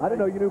 1. I didn't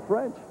know you knew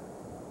French.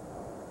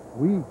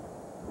 We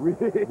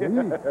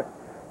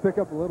pick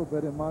up a little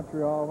bit in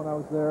Montreal when I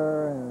was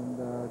there and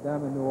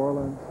down in New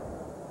Orleans.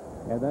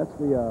 And that's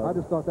the... I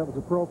just thought that was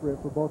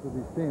appropriate for both of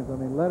these teams. I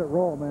mean, let it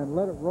roll, man.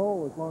 Let it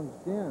roll as long as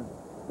you can.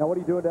 Now, what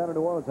are you doing down in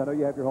New Orleans? I know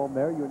you have your home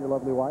there, you and your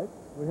lovely wife.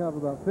 We have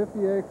about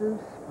 50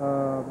 acres,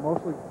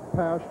 mostly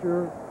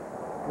pasture.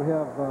 We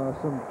have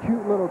some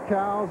cute little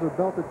cows or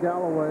belted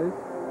Galloways.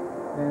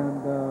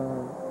 And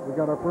we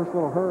got our first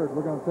little herd.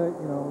 We're going to take,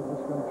 you know,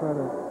 we're just going to try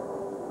to...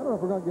 I don't know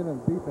if we're going to get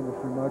into the beef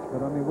industry much,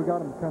 but, I mean, we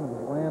got them kind of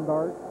as land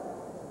art.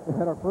 We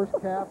had our first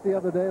calf the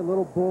other day, a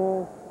little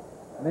bull.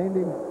 Named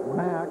him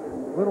Mac,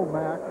 Little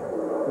Mac,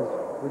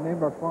 because we named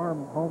our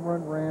farm Home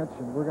Run Ranch,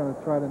 and we're going to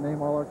try to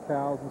name all our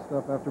cows and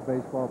stuff after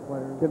baseball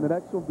players. Can the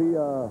next one be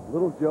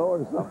Little Joe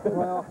or something?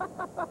 Well,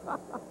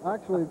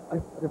 actually,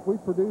 if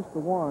we produce the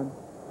one,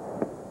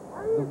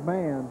 the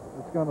man,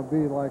 it's going to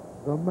be like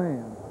the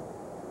man.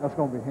 That's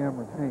going to be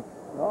Hammered Hank.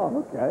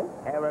 Oh, okay.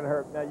 Haven't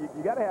heard. Now, you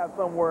got to have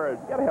somewhere,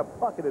 you got to have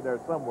Puckett in there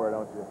somewhere,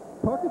 don't you?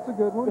 Puckett's a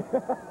good one.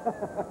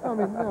 I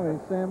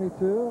mean, Sammy,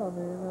 too. I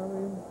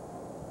mean,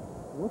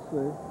 we'll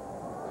see.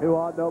 2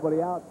 on,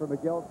 nobody out for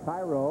Miguel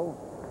Cairo.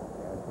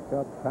 As the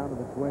Cubs pounded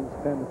the Twins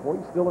 10-4.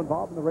 You still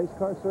involved in the race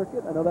car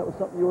circuit? I know that was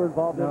something you were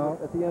involved in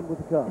at the end with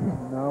the Cubs.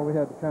 No, we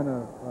had to kind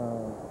of,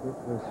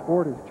 the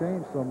sport has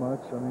changed so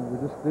much. I mean,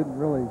 we just didn't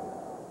really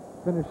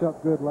finish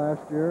up good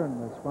last year, and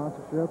the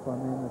sponsorship, I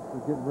mean,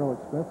 it's getting real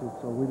expensive,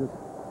 so we just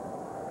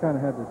kind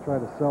of had to try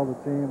to sell the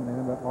team, and they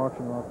ended up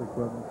auctioning off the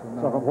equipment.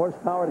 So from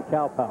horsepower to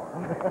cow power.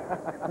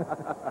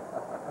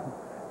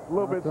 A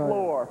little bit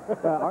slower.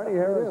 Arnie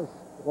Harris.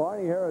 Well,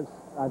 Arnie Harris,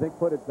 I think,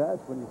 put it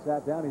best when he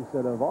sat down. He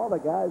said, of all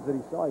the guys that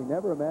he saw, he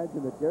never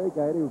imagined that Gary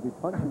Gaetti would be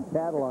punching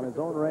cattle on his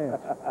own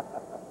ranch.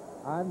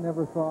 I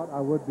never thought I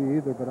would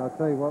be either, but I'll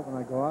tell you what, when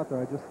I go out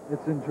there,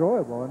 it's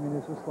enjoyable. I mean,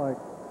 it's just like,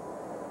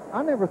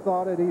 I never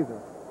thought it either,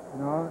 you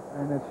know,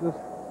 and it's just,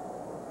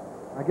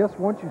 I guess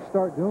once you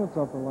start doing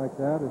something like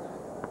that, it's...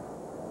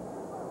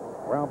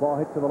 Ground ball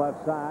hit to the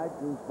left side.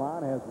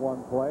 Guzman has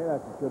one play. That's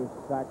as good as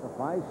a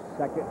sacrifice.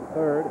 Second and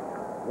third.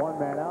 One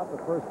man out.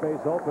 The first base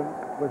open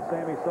with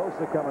Sammy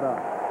Sosa coming up.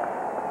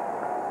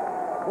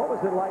 What was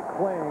it like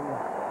playing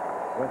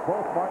with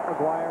both Mark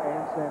McGwire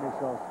and Sammy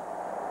Sosa?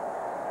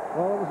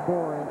 Well, it was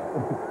boring.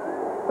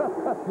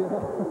 You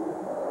know?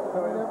 I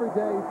mean, every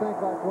day you think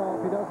like, well,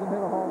 if he doesn't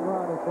hit a home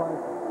run, it's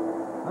like,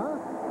 huh?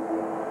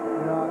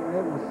 You know,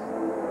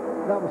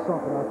 that was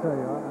something, I'll tell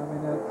you. I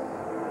mean,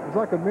 it's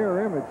like a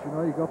mirror image, you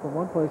know. You go from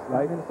one place to the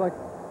other. I mean, it's like,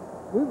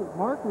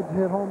 Mark would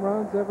hit home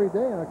runs every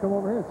day, and I come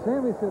over here, and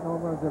Sammy's hitting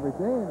home runs every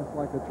day, and it's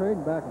like they're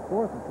trading back and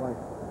forth. It's like...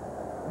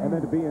 And then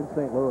to be in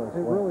St. Louis.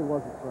 It really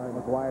was exciting.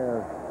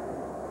 McGwire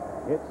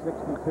hit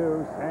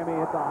 62. Sammy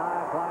hit the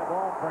high fly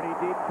ball pretty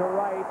deep to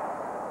right,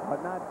 but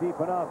not deep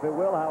enough. It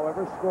will,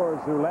 however, score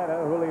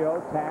Zuleta.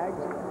 Julio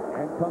tags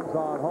and comes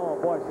on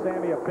home. Boy,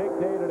 Sammy, a big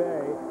day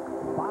today.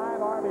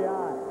 5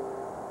 RBIs.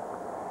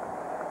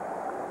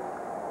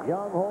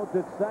 Young holds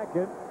it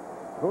second.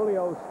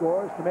 Julio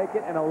scores to make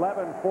it an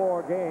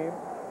 11-4 game.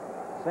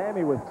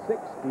 Sammy with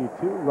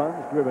 62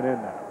 runs driven in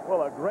now.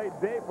 Well, a great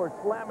day for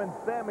slamming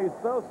Sammy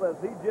Sosa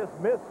as he just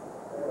missed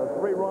a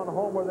 3-run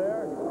homer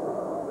there.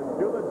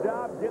 Do the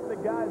job, get the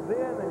guys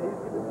in, and he's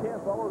getting a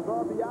chance for all those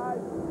RBIs.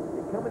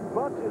 You come in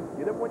bunches.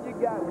 Get them when you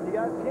got a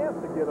chance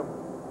to get them.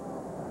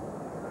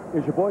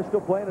 Is your boy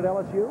still playing at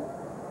LSU?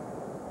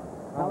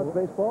 College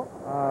baseball?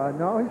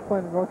 No, he's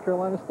playing at North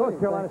Carolina State. North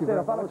Carolina State.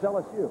 I thought it was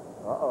LSU.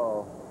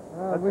 Uh-oh.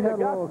 We had a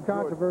little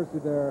controversy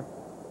there.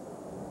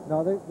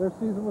 No, their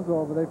season was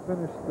over. They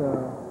finished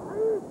a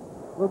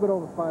little bit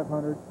over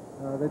 500.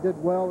 They did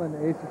well in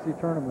the ACC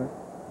tournament.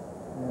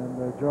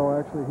 And Joe,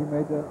 actually, he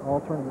made the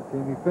all-tournament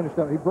team. He finished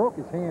up. He broke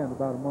his hand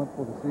about a month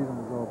before the season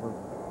was over,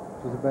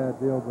 which was a bad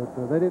deal. But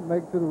they didn't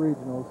make it to the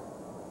regionals.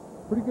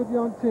 Pretty good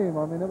young team.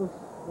 I mean, it was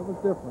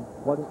different.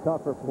 What's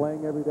tougher,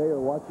 playing every day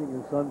or watching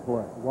your son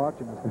play?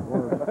 Watching is the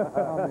worst.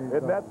 I mean,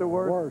 Isn't that the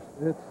worst?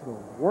 It's the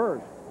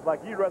worst.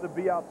 Like you'd rather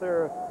be out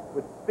there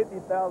with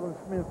 50,000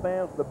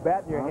 fans with a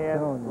bat in your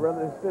hand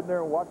rather than sitting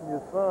there and watching your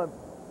son,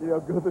 you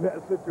know, go through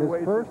that situation.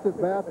 His first at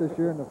bat this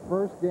year in the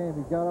first game,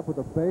 he got up with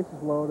the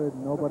bases loaded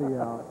and nobody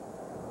out.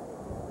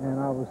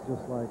 And I was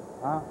just like,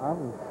 I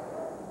was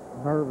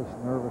nervous.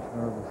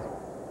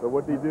 So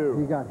what did he do?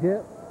 He got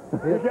hit.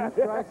 He had 2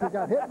 strikes. He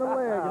got hit in the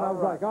leg, and I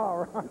was like,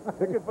 all right.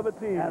 Took it for the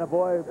team.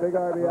 Attaboy, big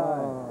RBI.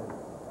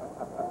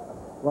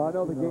 Well, I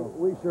know the game.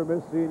 We sure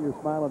miss seeing your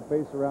smiling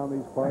face around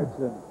these parts.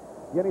 And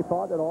you any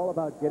thought at all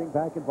about getting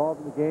back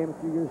involved in the game a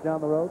few years down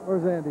the road?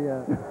 Where's Andy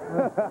at?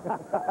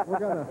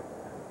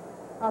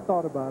 I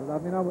thought about it. I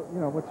mean, I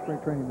went to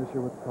spring training this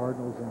year with the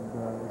Cardinals and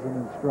as an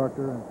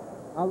instructor. And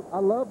I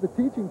love the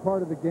teaching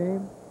part of the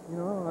game. You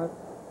know, I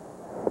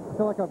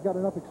feel like I've got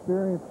enough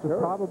experience to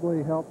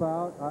probably help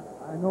out.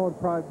 I know it'd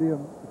probably be a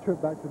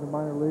trip back to the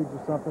minor leagues or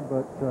something,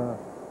 but,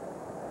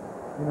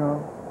 you know,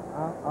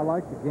 I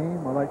like the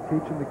game. I like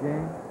teaching the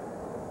game.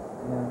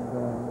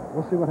 And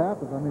we'll see what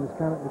happens. I mean, you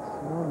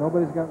know,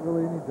 nobody's got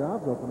really any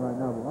jobs open right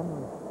now, but I'm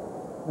going to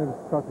maybe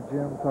talk to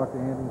Jim, talk to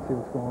Andy, and see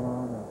what's going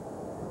on.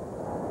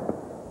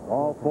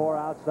 All 4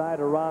 outside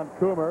to Ron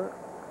Coomer.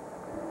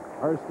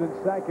 Hurston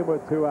second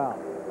with 2 out.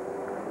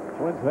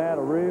 Twins have had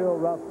a real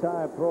rough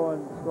time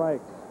throwing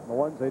strikes. The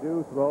ones they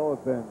do throw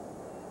have been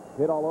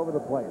hit all over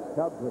the place.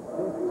 Cubs with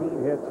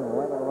 15 hits and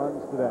 11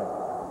 runs today.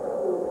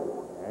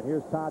 And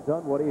here's Todd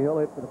Dunwoody. He'll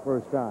hit for the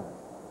first time.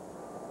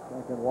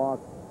 Second walk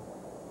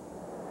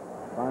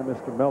by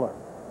Mr. Miller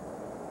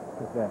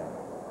today.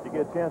 You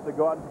get a chance to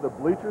go out into the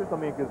bleachers? I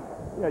mean, because,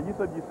 you know, you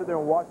said you sit there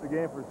and watch the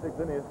game for 6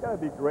 innings. It's got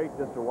to be great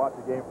just to watch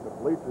a game from the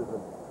bleachers.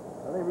 And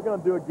I think we're going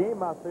to do a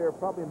game out there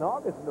probably in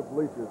August in the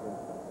bleachers. And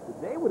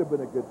today would have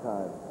been a good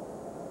time.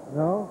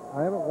 No,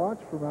 I haven't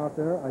watched from out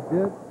there. I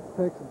did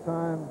take some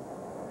time.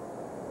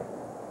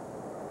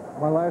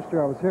 My last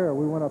year I was here,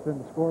 we went up in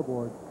the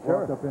scoreboard,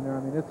 walked up in there.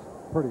 I mean, it's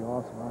pretty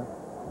awesome.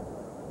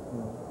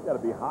 It's got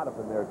to be hot up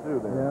in there,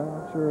 too. Yeah,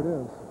 I'm sure it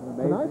is. It's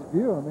a nice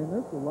view. I mean,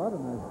 there's a lot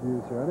of nice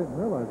views here. I didn't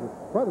realize it.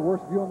 Probably the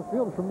worst view on the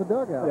field is from the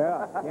dugout.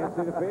 Yeah, can't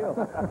see the field.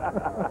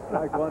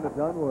 Like one to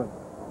Dunwood.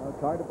 Well,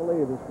 it's hard to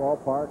believe this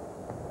ballpark,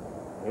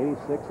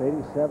 86,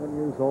 87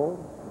 years old,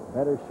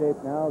 better shape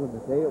now than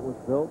the day it was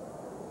built.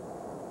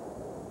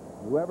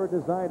 Whoever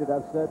designed it,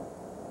 I've said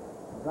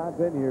since I've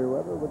been here,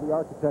 whoever the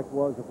architect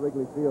was of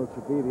Wrigley Field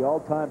should be the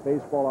all-time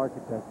baseball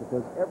architect,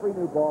 because every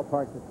new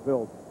ballpark that's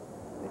built,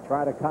 they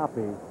try to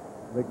copy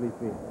Wrigley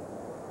Field.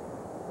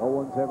 No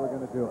one's ever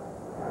going to do it.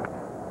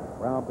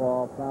 Ground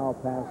ball, foul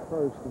pass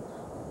first. It's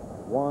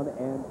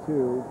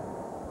 1-2.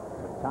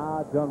 to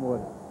Todd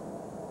Dunwoody.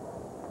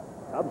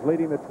 Cubs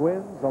leading the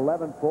Twins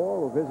 11-4.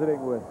 We're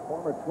visiting with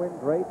former Twin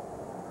great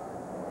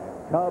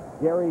Cub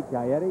Gary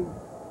Gaetti.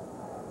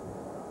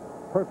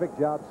 Perfect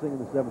job singing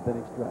the 7th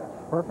inning stretch.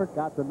 Perfect.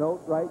 Got the note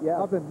right, yeah.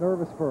 I've been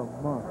nervous for a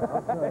month.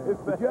 I'll tell you.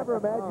 Did you ever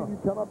imagine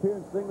you'd come up here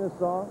and sing this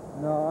song?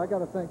 No, I got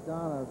to thank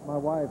Donna, my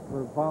wife,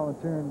 for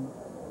volunteering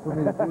for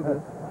me to do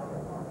this.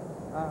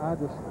 I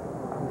was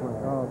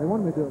like, oh, they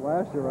wanted me to do it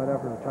last year right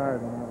after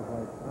retirement, and I was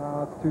like,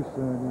 oh, it's too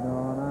soon, you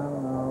know, and I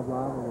don't know,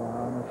 blah, blah,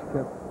 blah. And she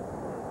kept,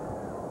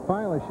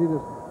 finally, she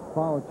just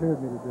volunteered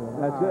me to do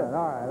it. That's it.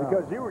 All right.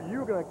 Because you were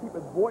going to keep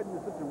avoiding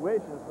the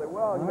situation and say,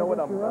 well, you know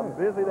what, I'm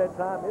busy that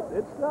time.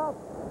 It's tough.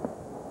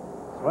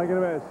 Swing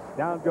and a miss.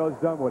 Down goes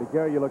Dunwoody.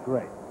 Gary, you look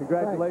great.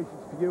 Congratulations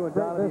to you and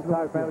Donna, the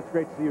entire family. It's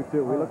great to see you,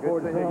 too. We look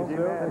forward to seeing you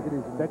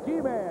soon. The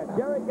G-Man,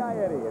 Gary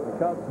Gaetti, and the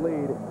Cubs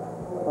lead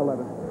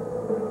 11.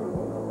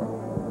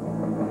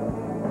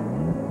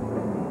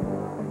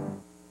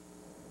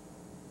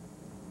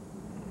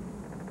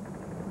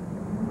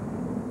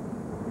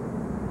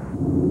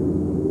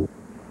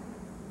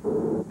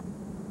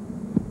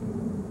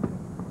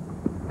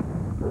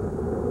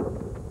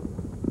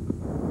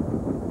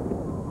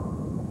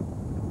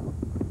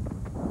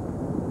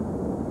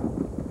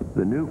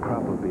 The new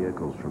crop of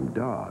vehicles from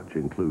Dodge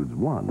includes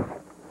one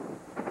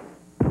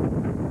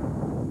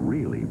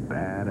really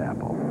bad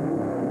apple.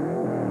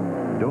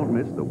 Don't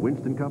miss the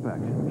Winston Cup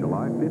action,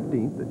 July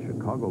 15th at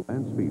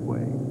Chicagoland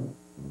Speedway.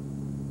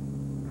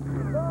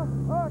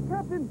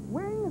 Captain,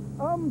 wing,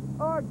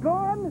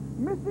 gone,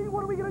 missing,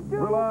 what are we gonna do?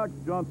 Relax,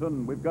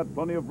 Johnson. We've got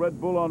plenty of Red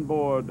Bull on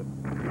board.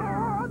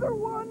 Other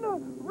one,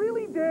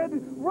 really dead,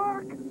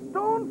 rock,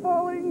 stone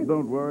falling.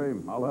 Don't worry.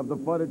 I'll have the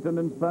flight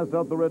attendants pass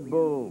out the Red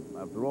Bull.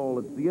 After all,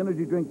 it's the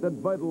energy drink that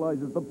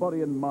vitalizes the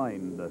body and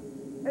mind.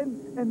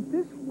 And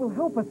this will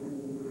help us.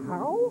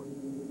 How?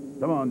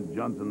 Come on,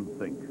 Johnson,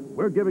 think.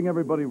 We're giving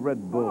everybody Red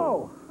Bull.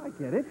 Oh, I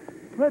get it.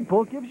 Red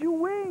Bull gives you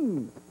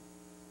wings.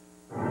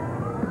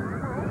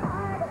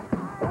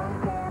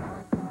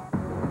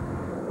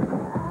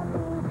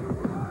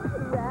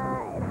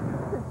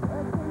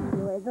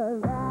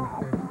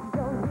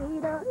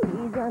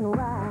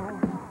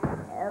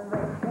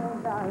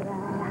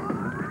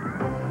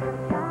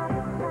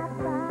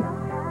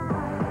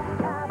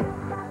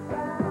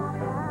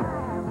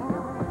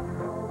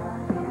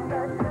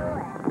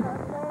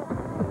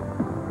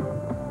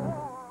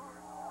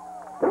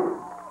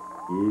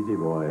 Easy,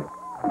 boy.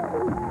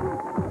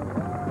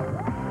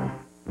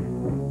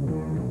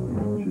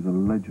 She's a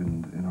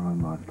legend in her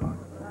own lifetime.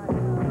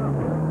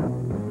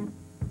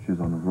 She's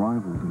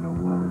unrivaled in her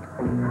world.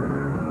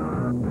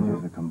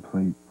 She's a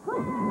complete...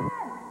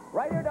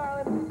 Right here,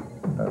 darling.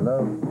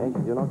 Hello. Hey,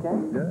 she doing okay?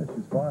 Yeah,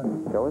 she's fine.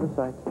 Show her the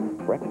sights.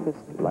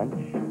 Breakfast, lunch,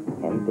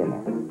 and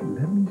dinner.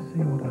 Let me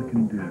see what I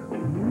can do.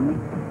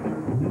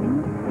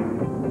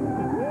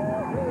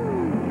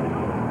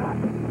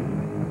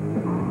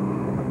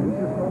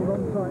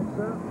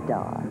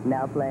 Star,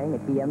 now playing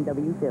at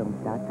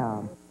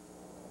bmwfilms.com.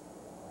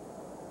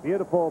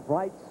 Beautiful,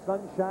 bright,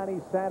 sunshiny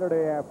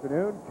Saturday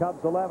afternoon.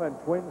 Cubs 11,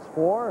 Twins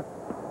 4.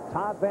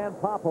 Todd Van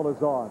Poppel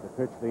is on to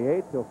pitch the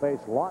 8th. He'll face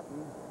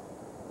Lawton,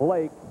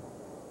 Blake,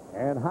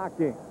 and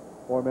Hocking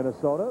for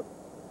Minnesota.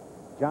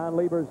 John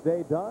Lieber's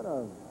day done.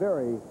 A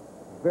very,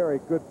 very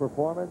good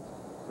performance.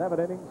 7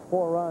 innings,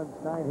 4 runs,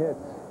 9 hits.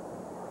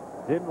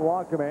 Didn't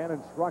walk a man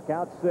and struck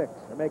out 6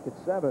 to make it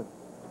 7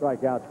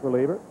 strikeouts for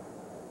Lieber.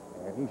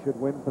 And he should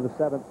win for the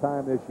 7th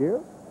time this year.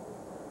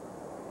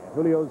 And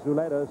Julio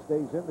Zuleta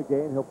stays in the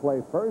game. He'll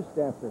play first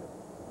after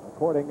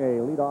recording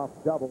a leadoff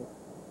double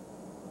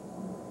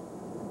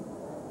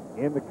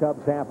in the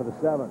Cubs' half of the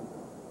 7th.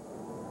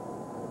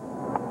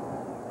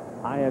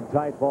 High and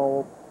tight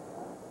ball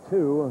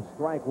 2.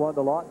 Strike 1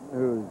 to Lawton,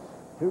 who's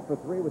 2 for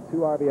 3 with 2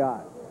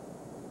 RBIs.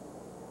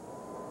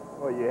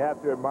 Well, you have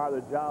to admire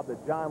the job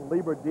that John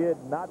Lieber did,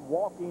 not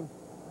walking,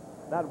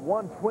 not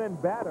one Twin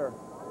batter.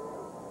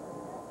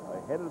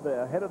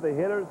 Ahead of the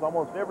hitters,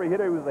 almost every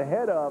hitter he was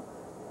ahead of.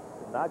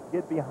 Did not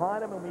get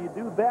behind him, and when you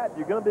do that,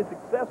 you're going to be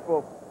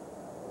successful.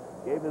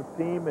 Gave his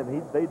team,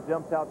 and they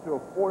jumped out to a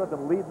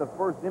 4-0 lead in the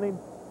 1st inning,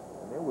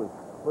 and it was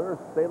clear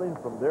sailing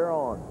from there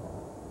on.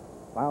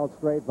 Fouled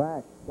straight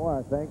back.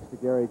 Boy, thanks to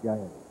Gary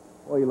Gaetti.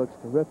 Boy, he looks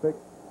terrific.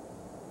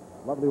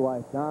 Lovely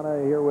wife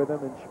Donna here with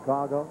him in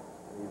Chicago.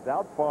 He's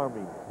out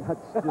farming.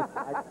 That's just,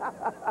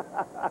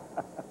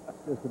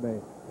 it's just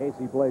amazing.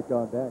 Casey Blake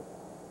on deck.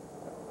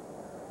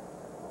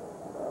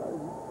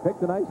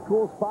 Picked a nice,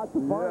 cool spot to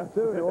farm,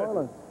 too, New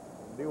Orleans.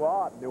 New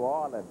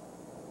Orleans.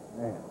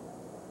 Man.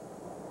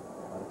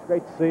 But it's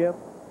great to see him.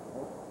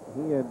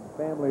 He and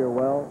family are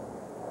well.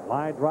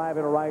 Line drive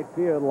into right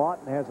field.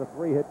 Lawton has a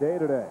 3-hit day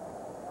today.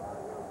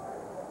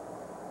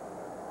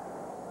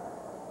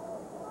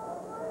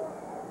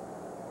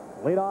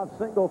 Leadoff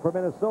single for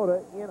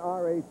Minnesota in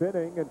our 8th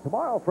inning. And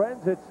tomorrow,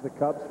 friends, it's the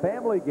Cubs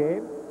family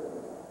game.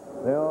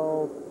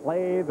 They'll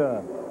play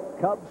the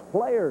Cubs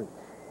players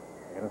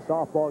in a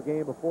softball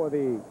game before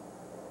the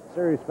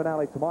series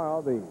finale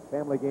tomorrow. The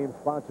family game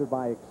sponsored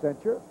by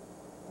Accenture.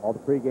 All the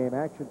pregame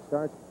action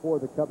starts before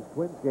the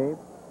Cubs-Twins game.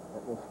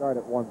 That will start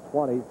at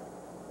 1:20.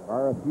 There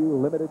are a few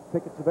limited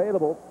tickets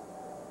available.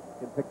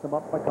 You can pick them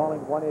up by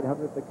calling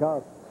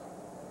 1-800-THE-CUBS.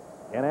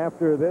 And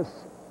after this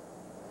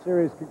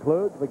series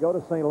concludes, we go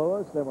to St.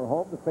 Louis, then we're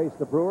home to face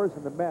the Brewers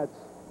and the Mets.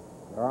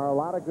 There are a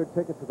lot of good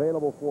tickets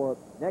available for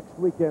next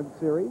weekend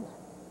series.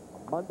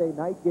 A Monday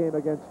night game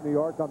against New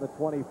York on the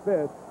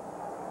 25th.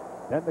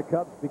 Then the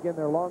Cubs begin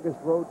their longest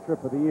road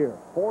trip of the year.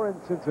 4 in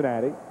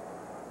Cincinnati,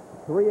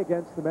 3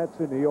 against the Mets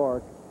in New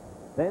York,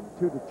 then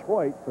to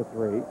Detroit for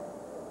 3.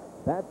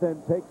 That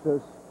then takes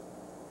us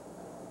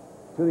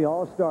to the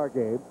All-Star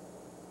game,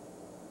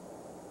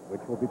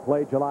 which will be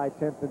played July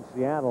 10th in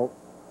Seattle.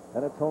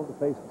 Then it's home to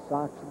face the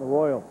Sox and the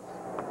Royals.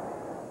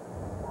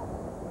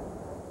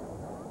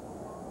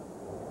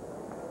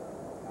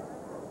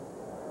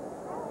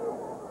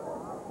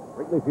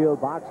 Wrigley Field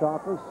box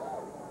office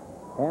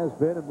has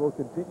been and will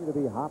continue to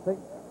be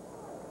hopping.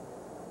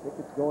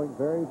 Tickets going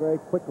very, very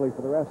quickly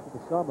for the rest of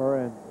the summer,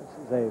 and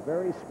this is a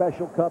very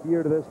special Cub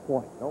year to this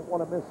point. Don't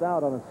want to miss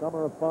out on a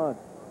summer of fun.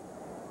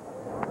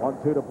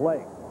 1-2 to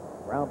Blake.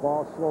 Ground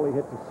ball slowly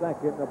hit to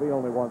second. There'll be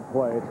only one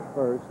play. It's at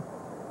first.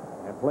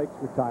 And Blake's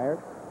retired.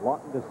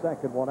 Lawton to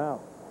second, 1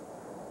 out.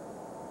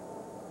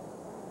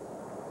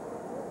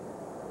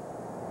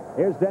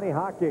 Here's Denny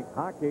Hocking.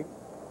 Hocking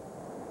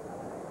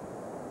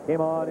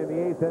came on in the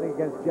 8th inning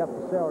against Jeff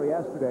Passero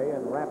yesterday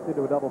and wrapped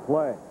into a double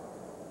play.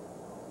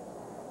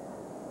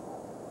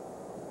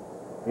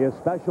 A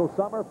special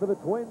summer for the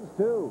Twins,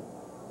 too.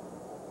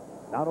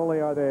 Not only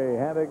are they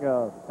having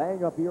a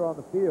bang-up year on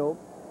the field,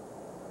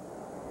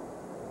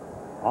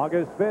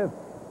 August 5th,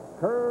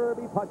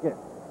 Kirby Puckett,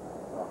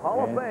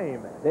 Hall of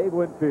Fame. Dave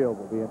Winfield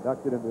will be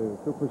inducted into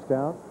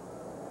Cooperstown.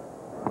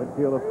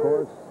 Winfield, of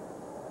course,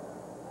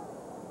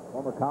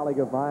 former colleague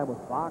of mine with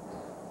Fox,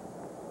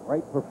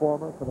 great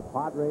performer for the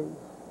Padres,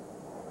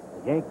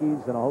 the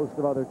Yankees, and a host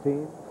of other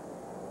teams.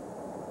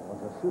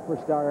 Was a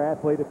superstar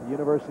athlete at the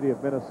University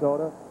of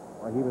Minnesota,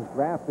 where he was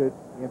drafted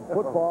in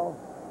football,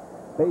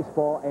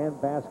 baseball, and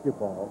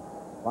basketball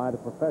by the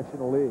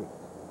professional leagues.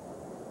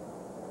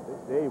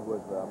 Dave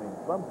was,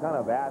 some kind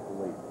of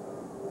athlete.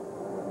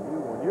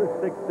 When you're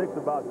 6'6",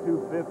 about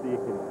 250, you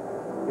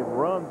can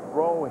run,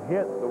 throw,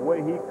 hit the way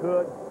he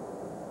could.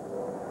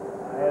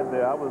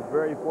 I was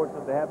very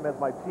fortunate to have him as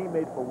my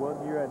teammate for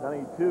 1 year in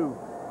 '92.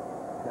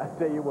 I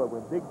tell you what,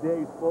 when Big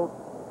Dave spoke,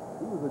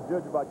 he was a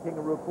judge about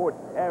Kangaroo Court.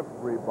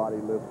 Everybody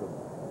listened.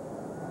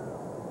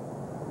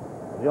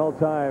 The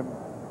all-time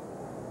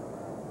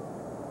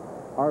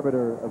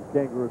arbiter of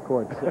Kangaroo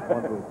Court, sitting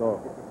on the goal.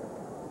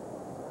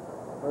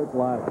 Bert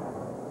Bly.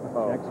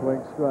 Check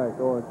swing strike,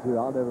 0-2.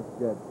 I'll never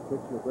forget.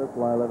 Picture of Bert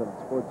Bly living in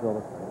Sports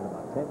Illustrated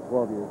about 10,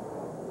 12 years.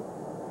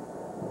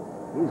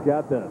 He's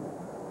got the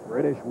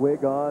British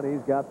wig on.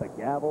 He's got the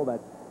gavel,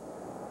 that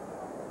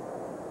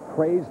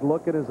crazed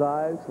look in his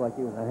eyes like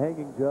he was a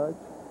hanging judge.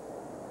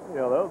 You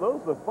know,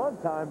 those are the fun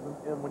times,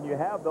 and when you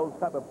have those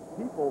type of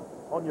people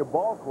on your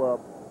ball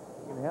club,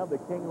 you can have the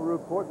Kangaroo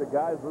Court, the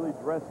guys really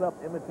dress up,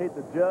 imitate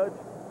the judge.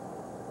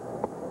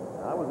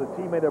 I was a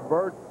teammate of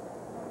Bert.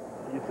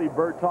 You see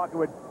Bert talking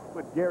with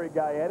Gary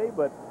Gaetti,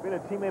 but being a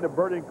teammate of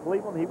Bert in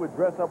Cleveland, he would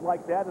dress up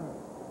like that. And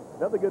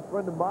another good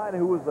friend of mine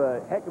who was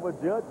a heck of a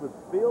judge was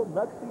Phil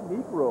Nuxie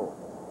Negro.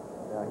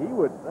 Now,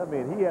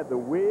 he had the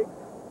wig.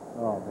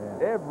 Oh,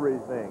 man.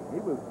 Everything. He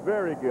was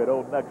very good,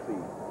 old Nuxie.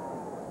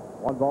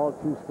 1 ball,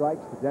 2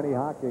 strikes to Denny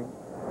Hocking.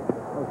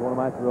 That was one of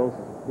my thrills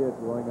as a kid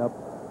growing up.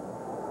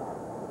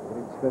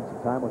 Getting to spend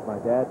some time with my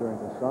dad during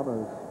the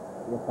summers.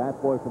 Be a bat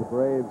boy for the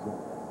Braves. And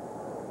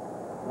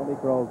El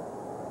Negro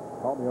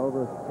called me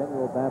over as a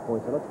 10-year-old bat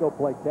boy. He said, let's go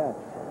play catch.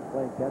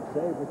 Playing catch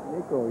save with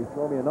Negro. He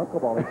threw me a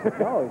knuckleball. He said,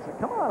 no. He said,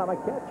 come on, I'm a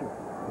catcher.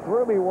 He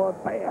threw me one.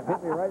 Bam! Hit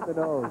me right in the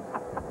nose.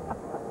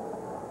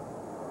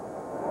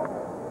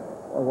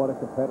 Oh, what a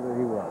competitor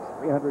he was.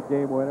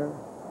 300-game winner.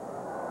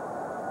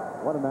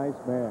 What a nice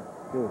man,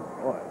 too.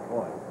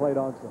 Boy, he played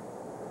on some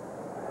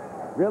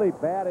really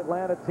bad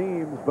Atlanta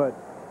teams, but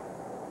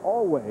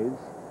always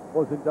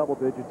was in double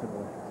digits in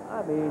wins.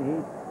 I mean, he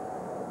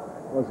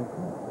was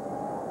incredible.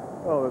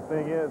 Oh, the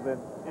thing is, and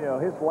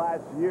his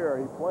last year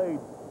he played.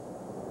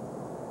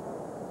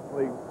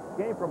 Well,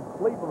 he came from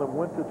Cleveland and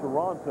went to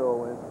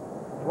Toronto, and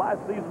his last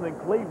season in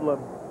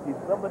Cleveland, he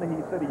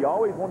said he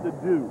always wanted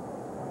to do.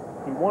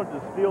 He wanted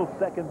to steal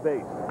second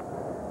base.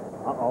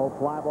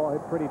 Fly ball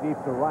hit pretty deep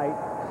to right.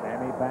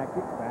 Sammy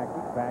backing,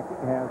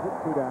 has it.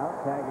 2 down,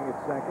 tagging at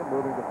second,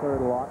 moving to third.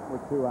 Lawton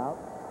with 2 out.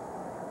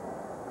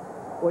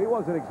 Well, he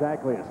wasn't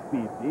exactly a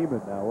speed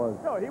demon now, was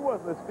he? No, he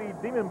wasn't a speed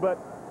demon, but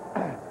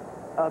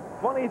a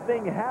funny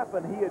thing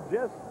happened. He had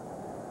just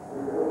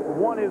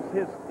won his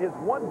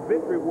one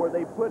victory where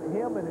they put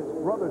him and his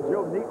brother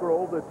Joe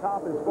Negro over the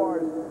top as far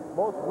as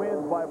most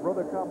wins by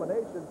brother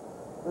combination.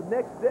 The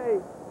next day,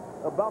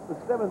 about the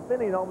 7th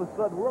inning, all of a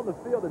sudden we're on the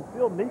field, and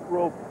Phil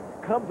Negro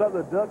comes out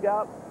of the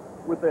dugout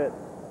with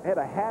had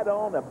a hat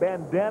on, a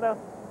bandana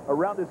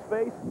around his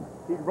face.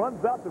 He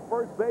runs out to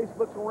first base,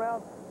 looks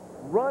around,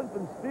 runs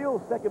and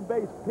steals second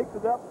base, picks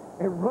it up,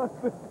 and runs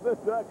into the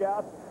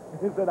dugout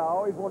He said, I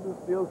always wanted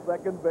to steal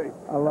second base.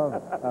 I love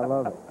it. I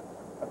love it.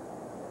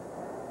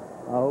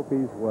 I hope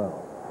he's well.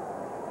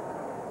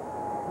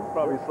 He's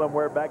probably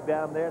somewhere back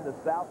down there in the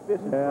South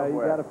fishing Yeah,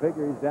 somewhere. you got to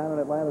figure he's down in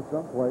Atlanta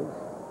someplace.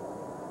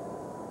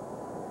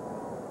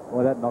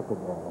 Boy, that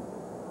knuckleball.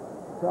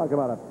 Talk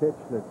about a pitch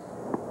that's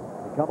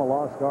become a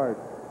lost art.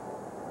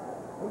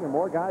 I think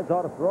more guys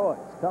ought to throw it.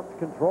 It's tough to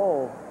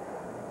control.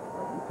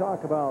 You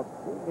talk about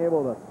being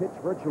able to pitch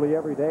virtually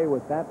every day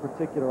with that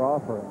particular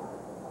offering.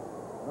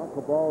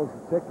 Knuckleball is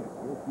the ticket.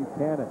 Here's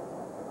Buchanan.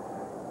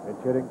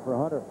 Pitch hitting for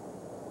Hunter.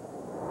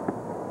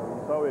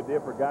 You saw what it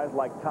did for guys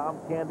like Tom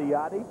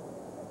Candiotti.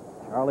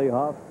 Charlie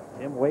Huff,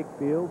 Tim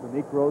Wakefield, the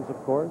Negroes, of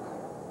course.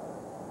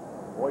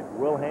 Boyd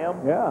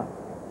Wilhelm. Yeah.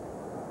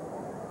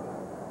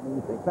 When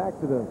you think back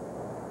to the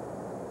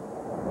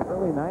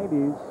early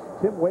 90s,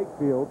 Tim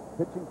Wakefield,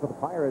 pitching for the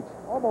Pirates,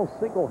 almost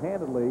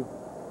single-handedly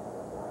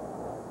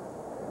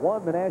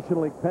won the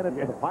National League pennant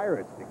for the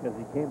Pirates because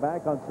he came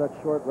back on such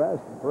short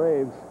rest. The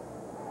Braves,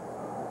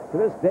 to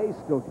this day,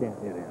 still can't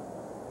hit him.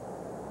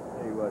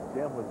 Tell you what,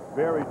 Tim was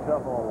very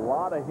tough on a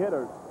lot of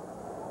hitters.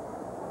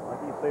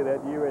 Like you say,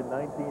 that year in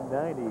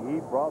 1990,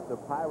 he brought the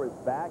Pirates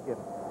back, and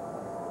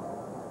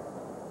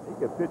he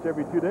could pitch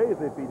every 2 days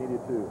if he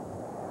needed to.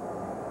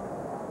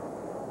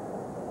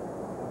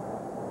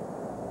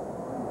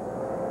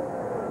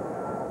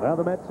 Well,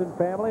 the Metson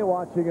family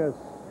watching us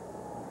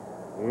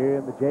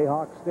in the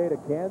Jayhawk state of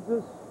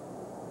Kansas.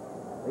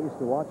 They used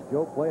to watch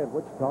Joe play at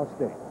Wichita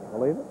State.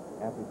 Believe it?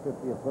 Happy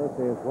 50th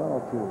birthday as well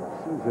to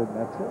Susan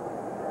Metson.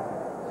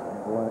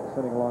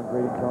 Sending along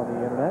greetings on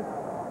the internet.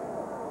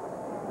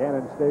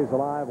 Cannon stays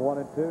alive,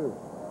 1-2.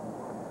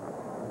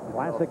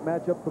 Classic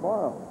matchup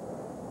tomorrow.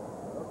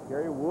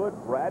 Gary Wood,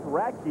 Brad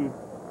Radke.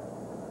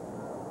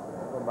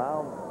 On the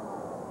mound.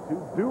 Two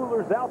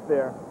duelers out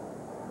there.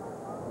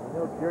 You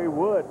know, Gary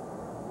Wood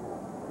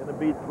going to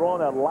be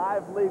throwing a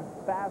lively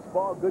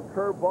fastball, good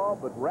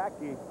curveball, but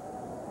Radke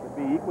could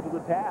be equal to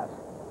the task.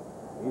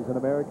 He's an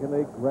American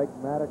League Greg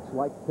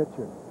Maddux-like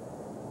pitcher.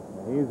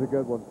 And he's a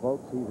good one,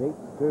 folks. He's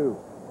 8-2.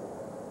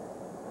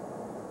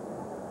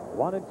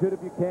 1-2 to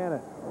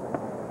Buchanan.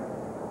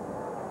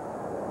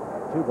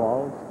 2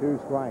 balls, 2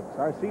 strikes.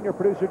 Our senior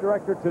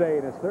producer-director today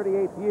in his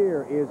 38th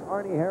year is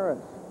Arnie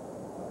Harris.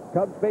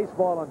 Cubs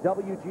baseball on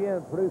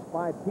WGN, produced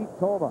by Pete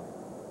Toma.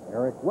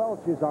 Eric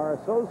Welch is our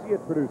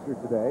associate producer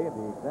today, and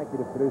the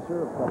executive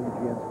producer of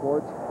WGN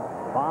Sports,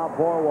 Bob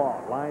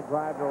Borwald. Line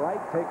drive to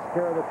right, takes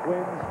care of the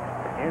Twins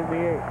in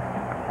the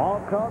 8th. All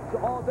Cubs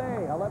all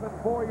day,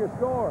 11-4 your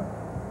score.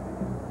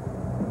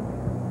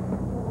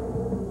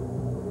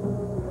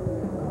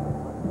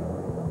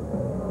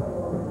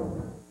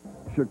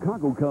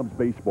 Chicago Cubs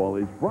baseball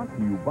is brought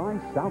to you by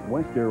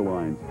Southwest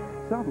Airlines.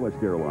 Southwest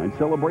Airlines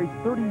celebrates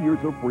 30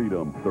 years of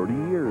freedom. 30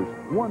 years,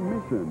 one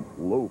mission,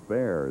 low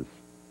fares.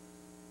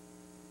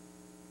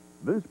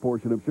 This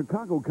portion of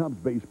Chicago Cubs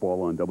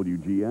baseball on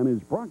WGN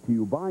is brought to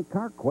you by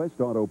CarQuest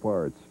Auto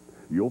Parts.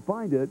 You'll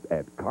find it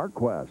at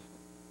CarQuest.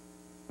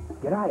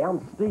 G'day, I'm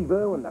Steve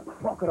Irwin, the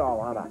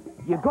Crocodile Hunter.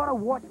 You gotta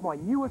watch my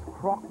newest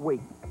Croc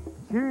Week.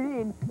 Tune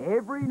in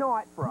every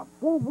night for a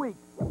full week.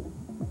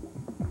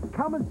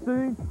 Coming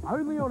soon,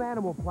 only on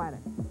Animal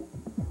Planet.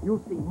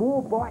 You'll see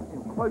more bites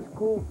and close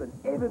calls than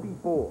ever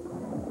before.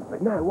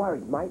 But no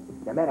worries, mate.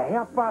 No matter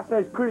how fast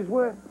those critters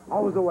were, I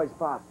was always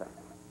faster.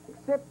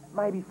 Except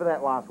maybe for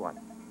that last one.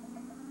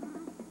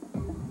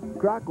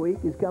 Croc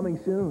Week is coming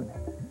soon.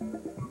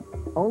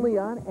 Only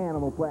on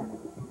Animal Planet.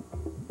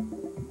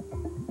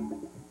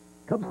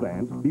 Cubs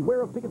fans,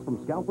 beware of tickets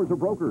from scalpers or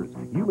brokers.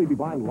 You may be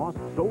buying lost,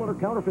 stolen, or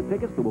counterfeit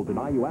tickets that will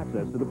deny you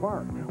access to the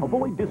park.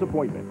 Avoid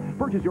disappointment.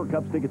 Purchase your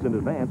Cubs tickets in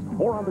advance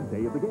or on the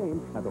day of the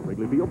game at the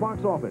Wrigley Field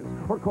box office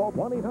or call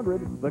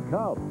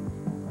 1-800-THE-CUBS.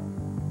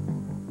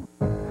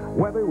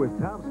 Weather with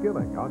Tom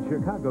Skilling on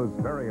Chicago's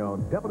very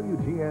own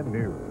WGN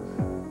News.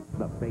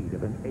 The fate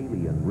of an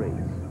alien race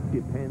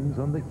depends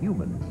on the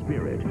human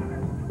spirit.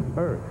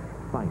 Earth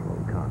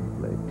Final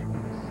Conflict.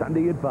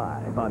 Sunday at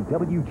 5 on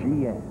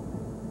WGN.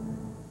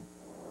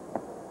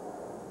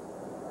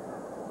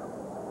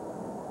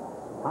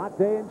 Hot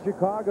day in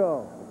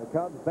Chicago. The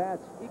Cubs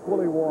bats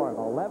equally warm.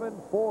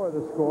 11-4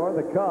 the score.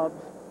 The Cubs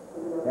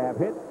have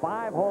hit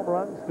 5 home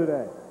runs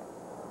today.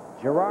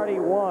 Girardi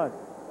 1.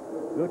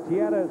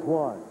 Gutierrez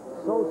 1.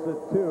 Sosa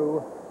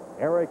 2.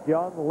 Eric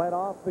Young led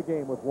off the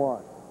game with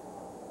 1.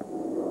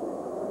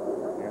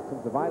 And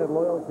some divided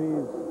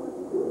loyalties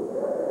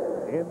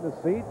in the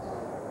seats.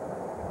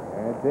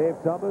 And Dave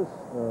Thomas,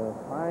 the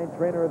fine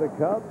trainer of the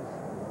Cubs,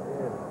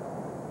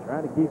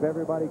 trying to keep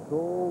everybody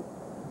cool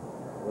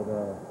with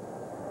a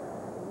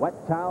wet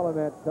towel in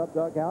that Cub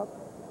dugout.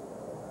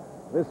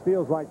 This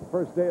feels like the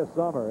first day of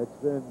summer. It's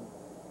been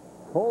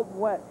cold and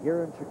wet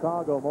here in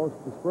Chicago most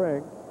of the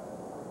spring.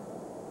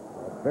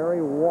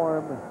 Very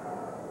warm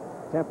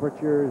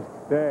temperatures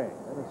today.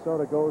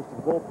 Minnesota goes to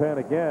the bullpen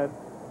again.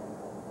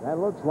 That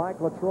looks like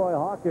LaTroy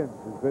Hawkins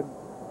has been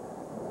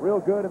real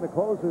good in the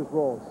closer's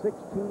role. 16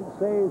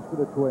 saves for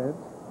the Twins.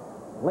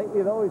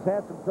 Lately, though, he's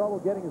had some trouble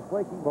getting his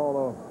breaking ball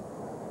over.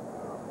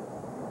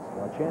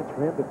 So a chance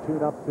for him to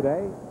tune up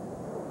today.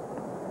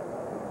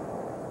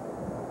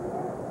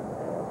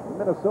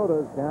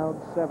 Minnesota's down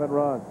 7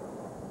 runs.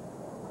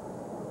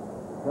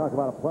 Talk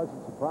about a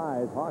pleasant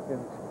surprise.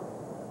 Hawkins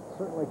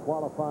certainly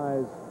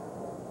qualifies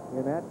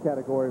in that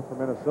category for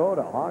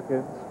Minnesota.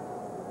 Hawkins,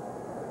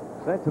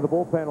 sent to the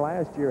bullpen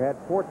last year, had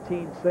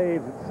 14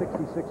 saves in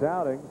 66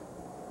 outings.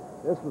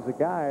 This was a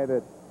guy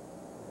that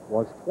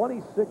was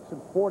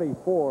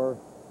 26-44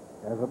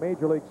 as a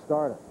major league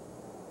starter.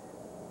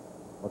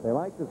 But they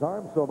liked his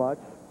arm so much,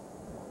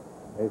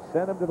 they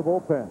sent him to the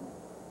bullpen.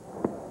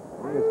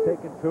 He has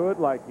taken to it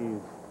like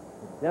he's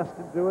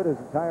destined to it his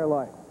entire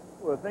life.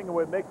 Well, the thing that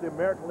would make the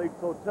American League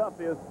so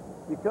tough is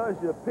because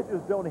the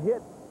pitchers don't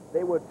hit,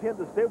 they would tend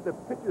to stay with the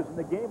pitchers in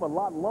the game a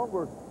lot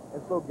longer,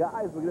 and so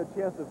guys will get a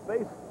chance to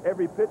face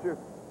every pitcher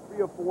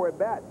 3 or 4 at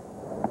bats.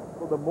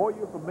 So the more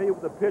you're familiar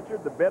with the pitcher,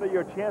 the better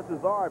your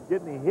chances are of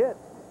getting hit.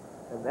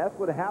 And that's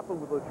what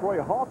happened with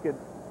Troy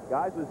Hawkins.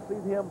 Guys would see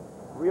him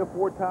 3 or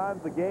 4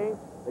 times a game.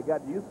 They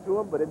got used to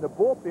him, but in the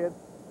bullpen,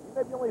 he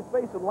maybe only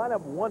faced the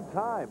lineup 1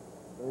 time.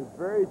 And it's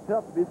very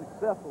tough to be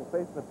successful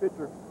facing a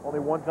pitcher only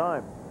 1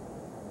 time.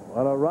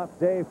 Well, a rough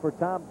day for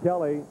Tom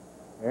Kelly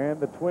and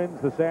the Twins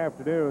this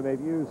afternoon.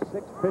 They've used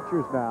 6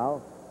 pitchers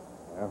now.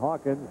 And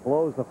Hawkins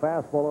blows the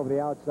fastball over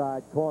the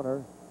outside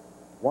corner.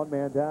 1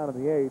 man down in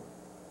the 8th.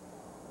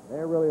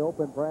 They're really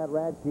hoping Brad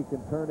Radke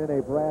can turn in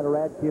a Brad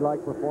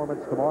Radke-like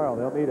performance tomorrow.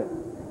 They'll need it.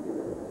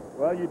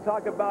 Well, you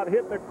talk about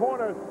hitting the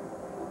corners.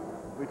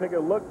 We take a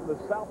look from the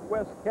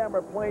southwest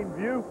camera plane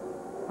view,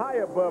 high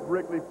above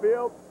Wrigley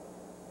Field.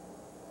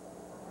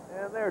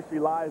 And there she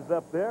lies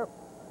up there.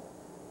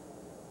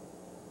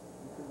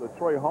 You see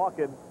Troy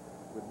Hawkins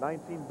with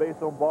 19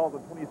 base on balls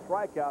and 20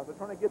 strikeouts. They're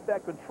trying to get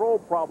that control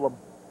problem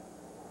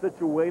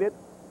situated.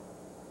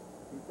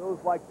 He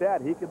goes like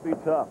that, he can be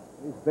tough.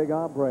 He's a big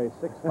hombre,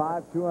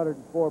 6'5",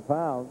 204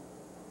 pounds.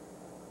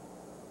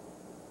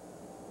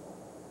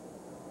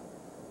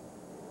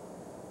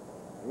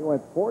 He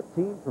went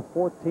 14 for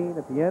 14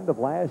 at the end of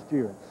last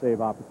year in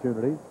save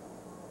opportunities.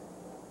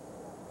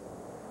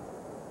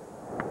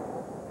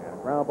 And a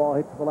ground ball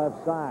hit to the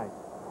left side.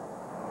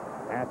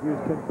 Matthews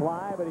can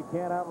fly, but he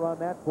can't outrun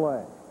that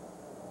play.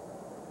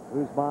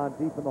 Guzman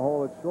deep in the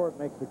hole at short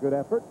makes a good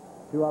effort.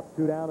 2 up,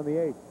 2 down in the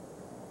 8th.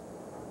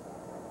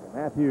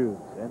 Matthews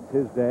ends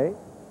his day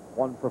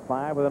 1 for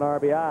 5 with an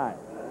RBI.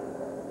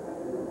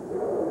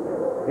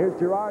 Here's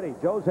Girardi.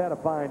 Joe's had a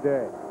fine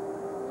day.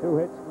 2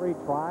 hits, 3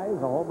 tries, a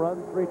home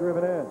run, 3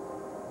 driven in.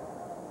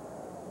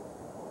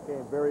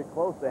 Came very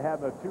close to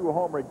having a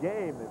 2-homer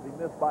game. He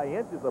missed by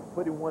inches of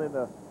putting one in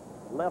the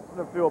left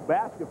center field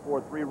basket for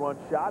a 3-run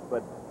shot,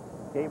 but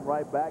came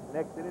right back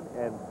next inning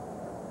and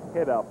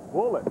hit a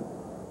bullet.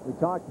 We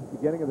talked at the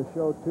beginning of the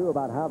show, too,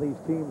 about how these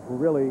teams were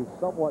really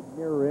somewhat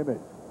mirror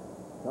image.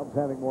 Cubs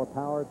having more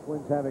power,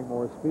 Twins having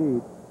more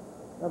speed.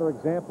 Another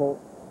example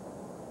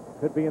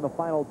could be in the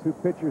final 2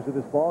 pitchers of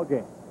this ball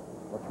game.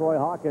 Well, Troy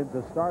Hawkins,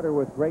 a starter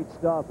with great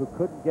stuff who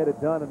couldn't get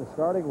it done in the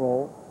starting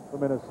role for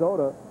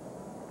Minnesota.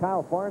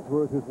 Kyle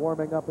Farnsworth, who's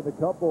warming up in the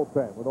Cub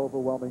bullpen with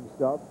overwhelming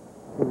stuff,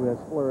 who has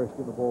flourished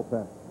in the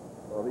bullpen.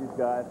 Well, these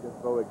guys can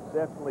throw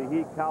exceptionally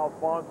heat. Kyle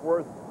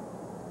Farnsworth,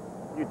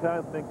 a few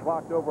times been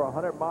clocked over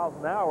 100 miles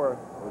an hour.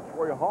 Well,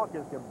 Troy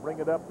Hawkins can bring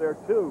it up there,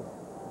 too.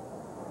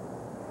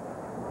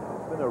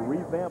 It's been a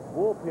revamped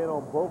bullpen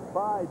on both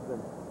sides,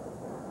 and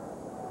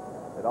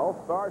it all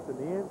starts and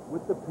ends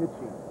with the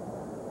pitching.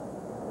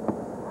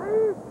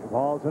 2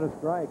 balls and a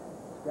strike.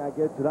 This guy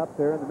gets it up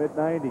there in the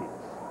mid-90s. And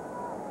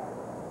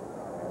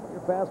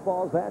your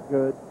fastball's that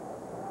good,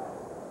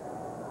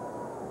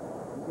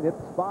 you can hit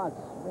the spots.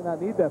 You may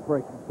not need that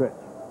breaking pitch.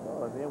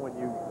 Well, and then when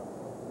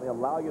they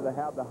allow you to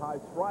have the high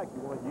strike,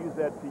 you want to use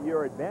that to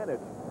your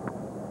advantage.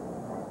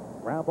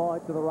 Ground ball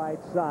hit to the right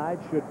side.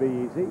 Should be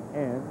easy.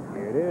 And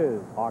it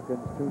is.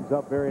 Hawkins tunes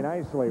up very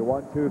nicely.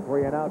 1, 2,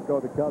 3, and out go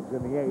the Cubs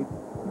in the 8th.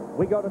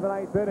 We go to the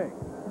 9th inning.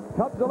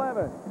 Cubs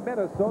 11,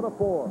 Minnesota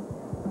 4.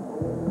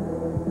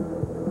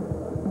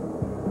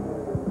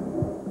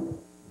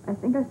 I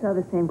think I saw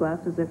the same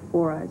glasses at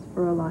Four Eyes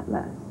for a lot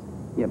less.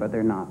 Yeah, but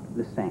they're not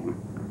the same.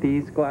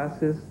 These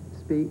glasses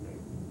speak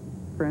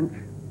French.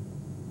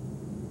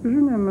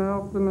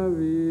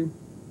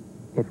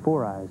 At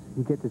Four Eyes,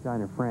 you get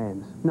designer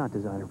frames, not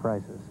designer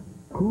prices.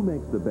 Who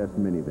makes the best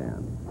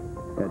minivan?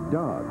 At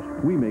Dodge,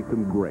 we make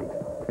them great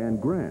and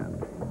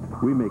grand.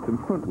 We make them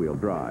front-wheel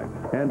drive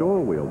and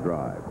all-wheel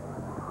drive.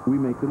 We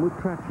make them with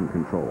traction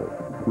control,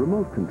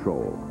 remote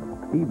control,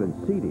 even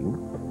seating,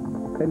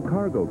 and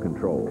cargo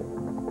control.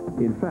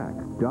 In fact,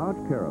 Dodge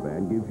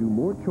Caravan gives you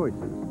more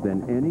choices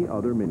than any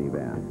other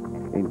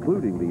minivan,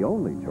 including the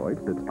only choice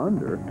that's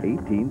under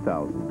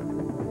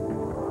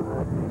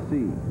 $18,000.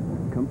 See,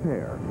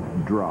 compare,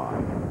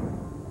 drive.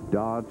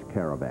 Dodge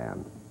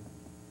Caravan.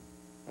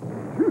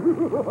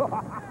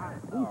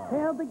 He's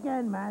failed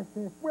again,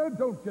 Master. Well,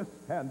 don't just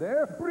stand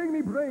there. Bring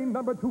me brain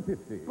number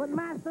 250. But,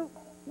 Master,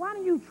 why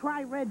don't you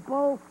try Red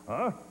Bull?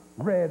 Huh?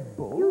 Red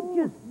Bull? You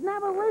just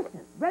never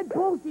listen. Red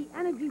Bull's the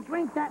energy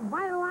drink that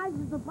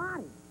vitalizes the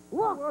body.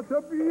 Look! What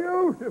a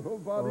beautiful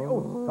body.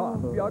 Oh,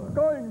 son, we are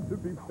going to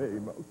be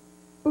famous.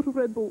 But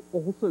Red Bull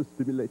also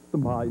stimulates the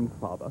mind,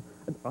 Father,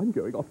 and I'm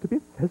going off to be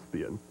a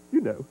thespian.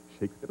 You know,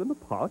 Shakespeare in the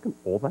Park and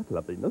all that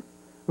loveliness.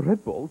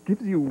 Red Bull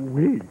gives you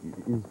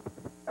wings.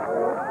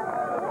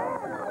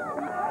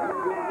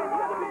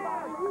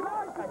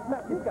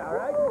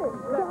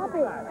 Stop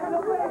it!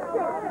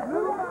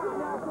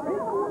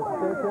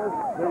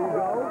 There you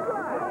go.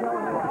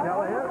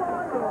 Callahan.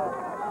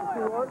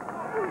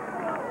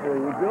 There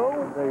you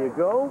go. There you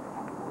go.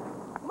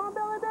 Come on,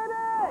 Billy, baby!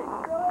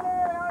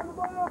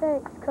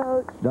 Thanks,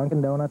 Coach.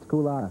 Dunkin' Donuts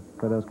Coolata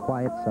for those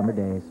quiet summer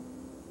days.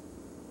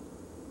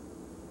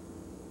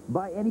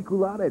 Buy any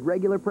Coolata at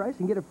regular price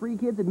and get a free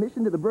kids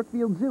admission to the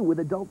Brookfield Zoo with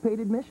adult paid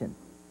admission.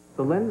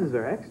 The lenses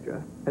are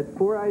extra. At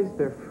Four Eyes,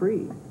 they're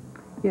free.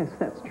 Yes,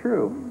 that's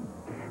true.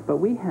 But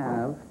we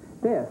have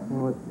this.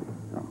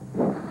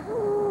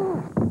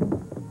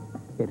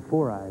 At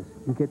Four Eyes,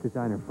 you get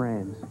designer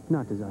frames,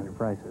 not designer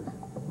prices.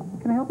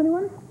 Can I help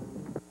anyone?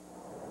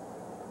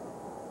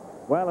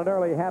 Well, an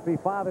early happy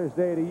Father's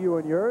Day to you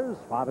and yours.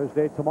 Father's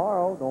Day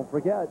tomorrow. Don't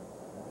forget.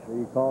 Make sure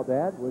you call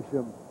Dad. Wish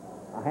him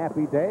a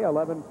happy day.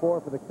 11-4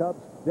 for the Cubs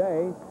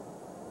today.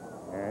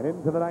 And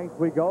into the ninth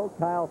we go.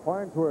 Kyle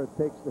Farnsworth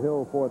takes the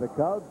hill for the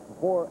Cubs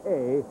for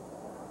a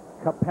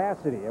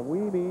capacity, and we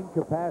mean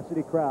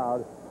capacity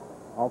crowd,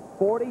 of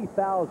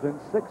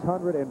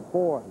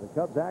 40,604. The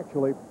Cubs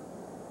actually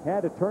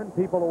had to turn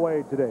people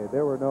away today.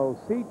 There were no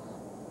seats.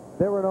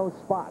 There were no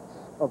spots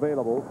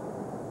available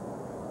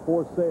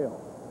for sale.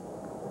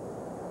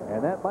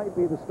 And that might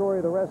be the story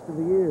of the rest of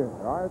the year.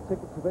 There are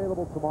tickets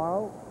available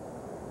tomorrow,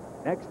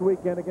 next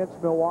weekend against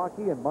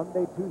Milwaukee, and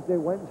Monday, Tuesday,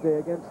 Wednesday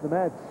against the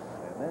Mets.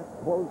 And that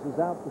closes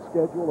out the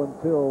schedule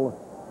until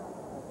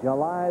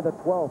July the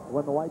 12th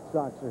when the White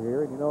Sox are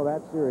here. And you know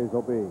that series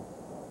will be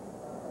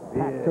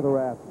packed to the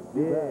rafters.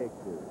 Big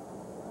series.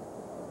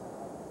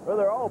 Well,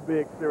 they're all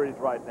big series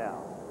right now.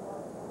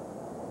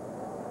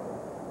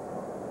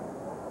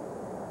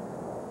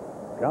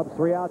 Cubs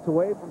 3 outs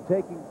away from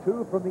taking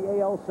 2 from the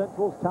AL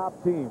Central's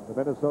top team, the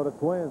Minnesota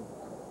Twins.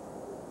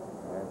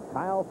 And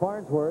Kyle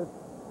Farnsworth,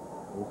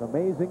 whose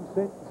amazing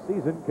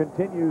season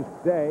continues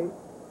today, is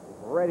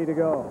ready to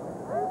go.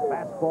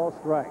 Fastball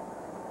strike.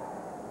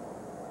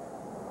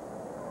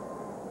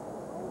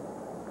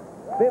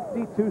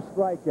 52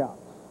 strikeouts,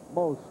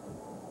 most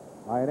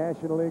by a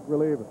National League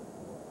reliever.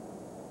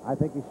 I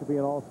think he should be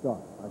an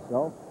all-star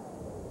myself.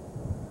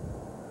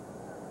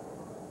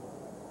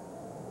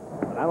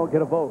 But I don't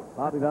get a vote.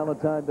 Bobby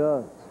Valentine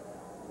does.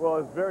 Well,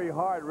 it's very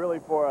hard, really,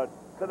 for a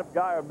setup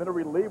guy or middle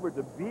reliever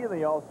to be in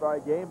the All-Star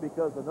game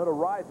because the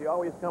notoriety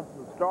always comes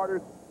from the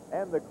starters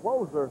and the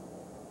closer.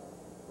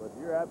 But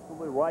you're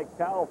absolutely right.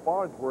 Kyle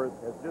Farnsworth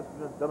has just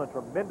done a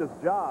tremendous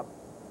job.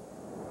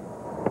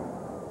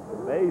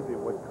 Amazing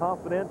what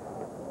confidence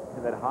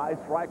and that high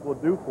strike will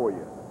do for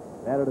you.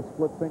 Added a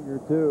split finger,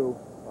 too.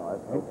 Oh,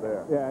 that's no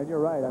fair. Yeah, and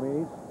you're right. I mean,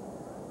 he's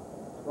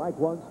strike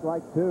one,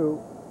 strike two.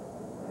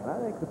 And I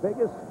think the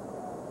biggest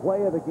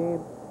play of the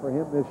game for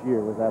him this year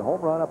was that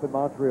home run up in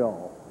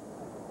Montreal.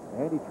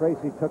 Andy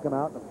Tracy took him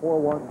out in a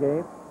 4-1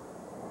 game.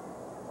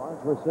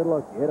 Farnsworth said,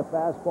 look, you hit a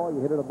fastball,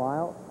 you hit it a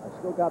mile. I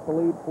still got the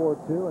lead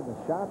 4-2, and the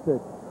shot that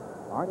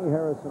Arnie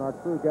Harrison, our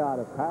crew, got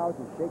of Kyle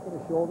just shaking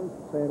his shoulders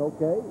and saying,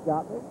 okay, you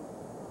got me.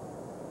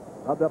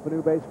 Rubbed up a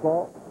new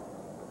baseball.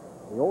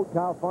 The old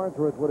Kyle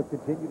Farnsworth would have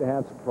continued to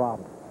have some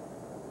problems.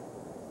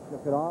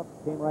 Shook it off,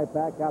 came right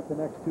back, got the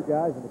next 2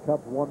 guys, and the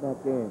Cubs won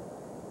that game.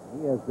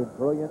 He has been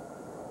brilliant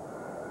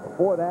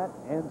before that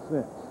and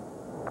since.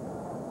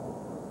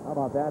 How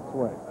about that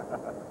swing?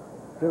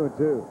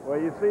 2-2. Well,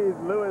 you see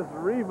Luis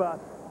Rivas.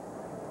 I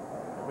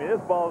mean,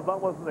 this ball is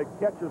almost in the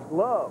catcher's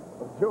glove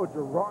of Joe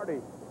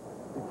Girardi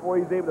before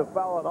he's able to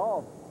foul it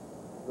off.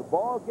 The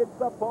ball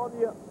gets up on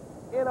you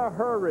in a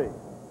hurry.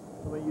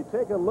 I mean, you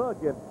take a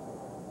look and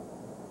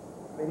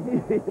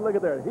look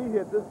at there. He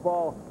hit this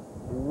ball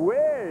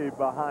way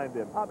behind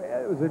him. I mean,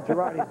 it was in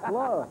Girardi's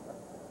glove.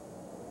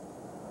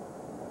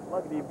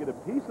 Lucky to even get a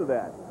piece of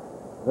that.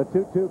 The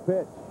 2-2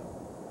 pitch.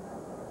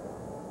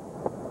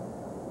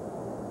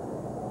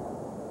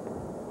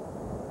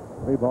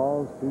 Three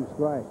balls, 2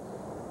 strikes.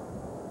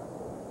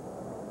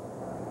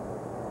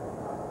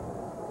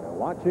 They're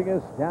watching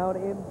us down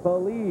in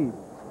Belize.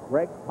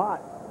 Greg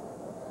Pott.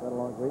 Send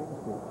along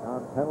greetings to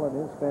John Pennell and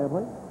his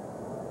family.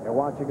 They're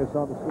watching us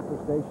on the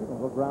Superstation. A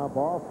little ground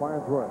ball.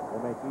 Farnsworth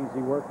will make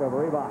easy work of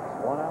Rivas.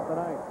 1 out in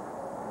the 9th.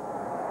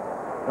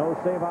 No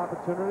save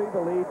opportunity.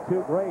 The lead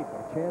too great.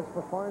 A chance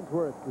for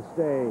Farnsworth to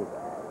stay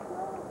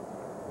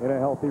in a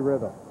healthy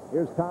rhythm.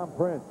 Here's Tom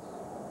Prince.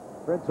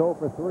 Prince 0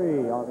 for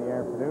 3 on the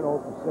afternoon. 0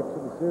 for 6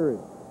 in the series.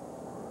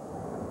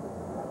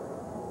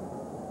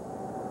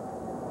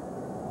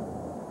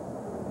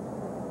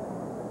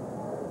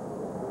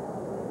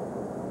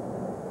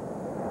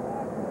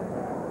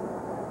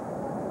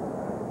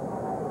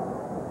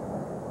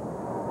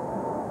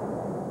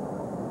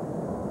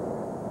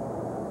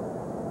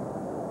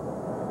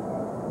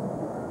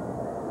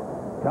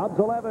 Cubs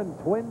 11,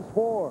 Twins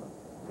 4.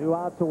 2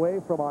 outs away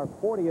from our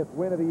 40th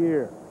win of the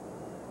year.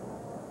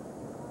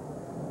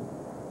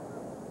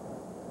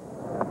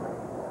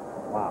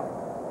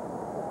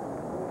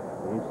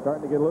 He's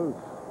starting to get loose.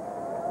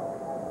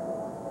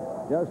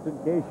 Just in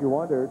case you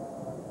wondered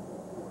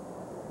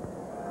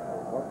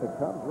what the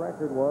Cubs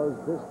record was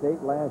this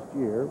date last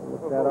year,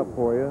 look that up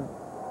for you.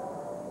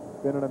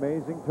 It's been an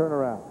amazing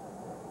turnaround.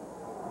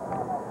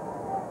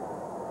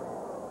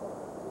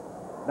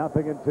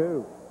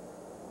 0-2.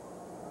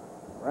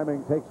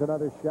 Reming takes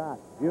another shot.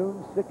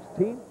 June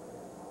 16th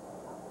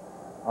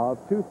of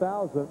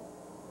 2000.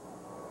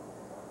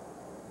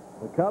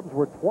 The Cubs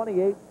were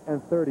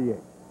 28-38.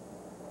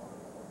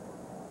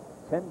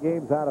 10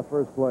 games out of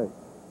first place.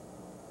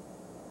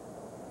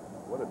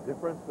 What a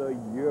difference a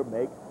year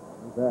makes.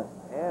 You bet.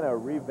 And a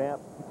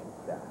revamped pitching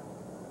staff.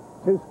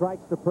 2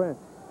 strikes to Prince.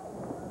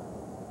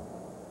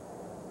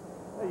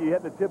 You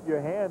had to tip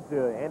your hand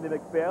to Andy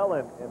McPhail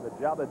and the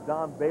job that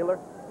Don Baylor.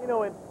 You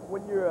know, and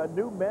when you're a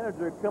new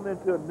manager coming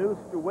into a new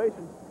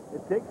situation,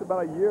 it takes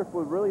about a year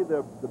for really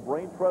the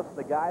brain trust of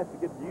the guys to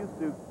get used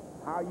to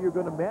how you're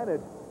going to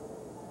manage.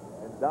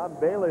 And Don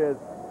Baylor has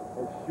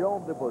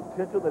shown the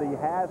potential that he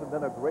has and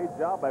done a great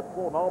job by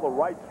pulling all the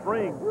right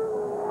strings.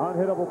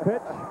 Unhittable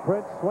pitch.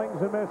 Prince swings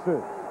and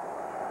misses.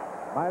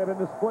 Might have been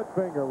the split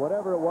finger.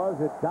 Whatever it was,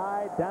 it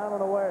died down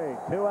and away.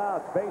 2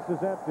 outs. Bases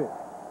empty.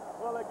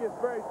 Well, it gets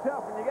very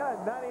tough when you got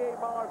a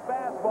 98-mile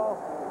fastball.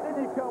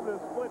 Then you come to a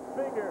split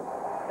finger.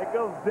 It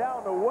goes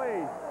down the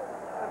way.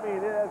 I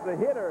mean, as a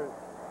hitter,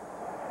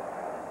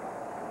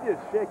 you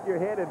just shake your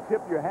head and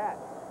tip your hat.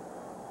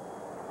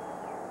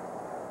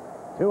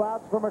 2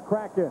 outs for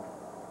McCracken.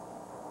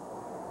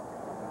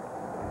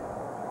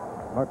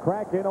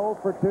 McCracken 0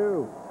 for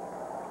 2.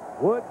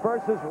 Wood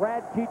versus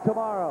Radke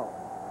tomorrow.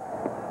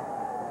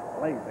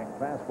 Blazing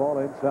fastball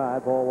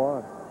inside, ball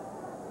 1.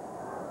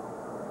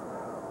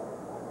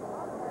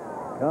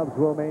 Cubs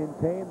will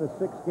maintain the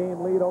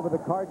 6-game lead over the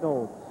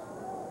Cardinals.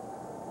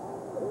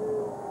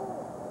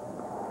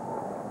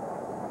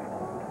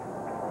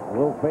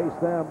 We'll face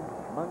them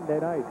Monday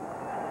night.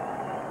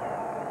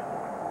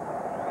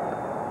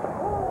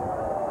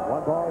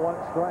 1 ball, 1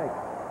 strike.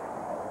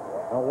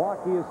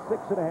 Milwaukee is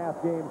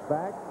 6.5 games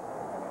back.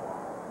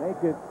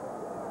 Make it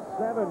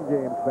 7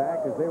 games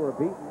back as they were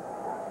beaten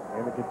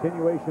in the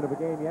continuation of a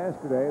game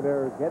yesterday.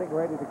 They're getting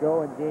ready to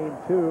go in game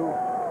 2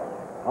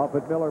 up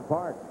at Miller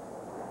Park.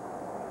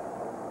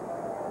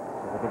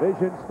 So the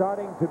division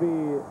starting to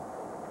be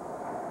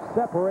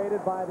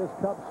separated by this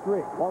Cubs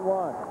streak.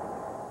 1-1.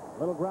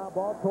 Little ground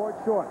ball toward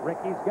short.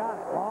 Ricky's got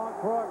it. Long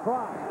throw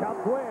across.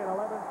 Cubs win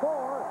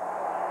 11-4.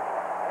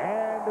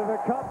 And the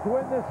Cubs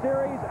win the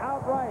series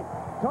outright.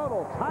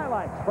 Totals,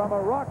 highlights from a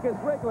raucous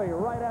Wrigley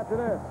right after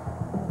this.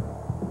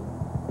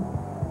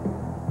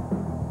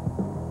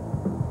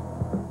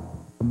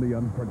 The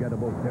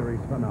unforgettable series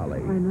finale.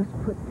 I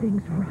must put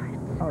things right.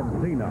 Of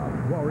Xena,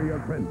 Warrior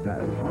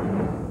Princess.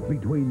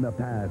 Between the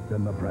past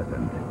and the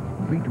present.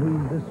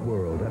 Between this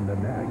world and the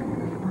next.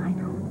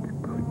 Final,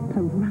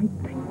 the right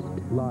things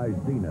to do. Lies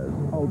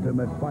Xena's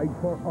ultimate fight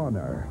for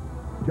honor,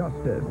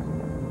 justice,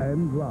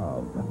 and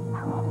love.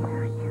 How old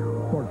are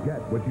you?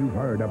 Forget what you've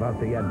heard about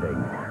the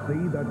ending.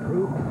 See the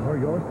truth for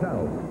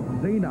yourself.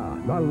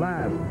 Xena, the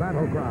last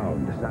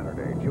battleground.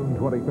 Saturday, June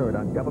 23rd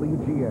on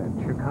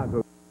WGN,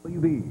 Chicago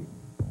WB.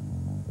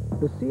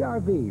 The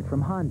CR-V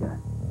from Honda.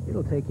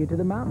 It'll take you to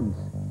the mountains.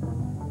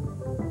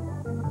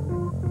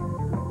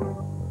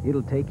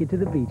 It'll take you to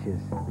the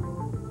beaches.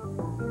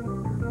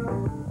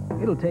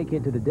 It'll take you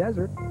to the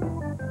desert.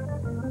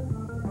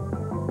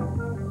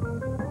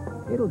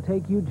 It'll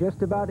take you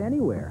just about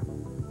anywhere.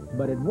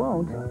 But it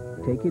won't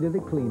take you to the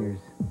cleaners.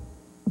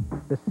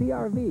 The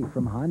CR-V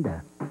from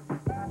Honda.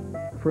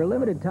 For a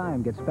limited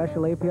time, get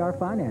special APR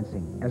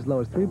financing, as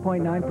low as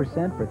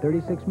 3.9% for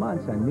 36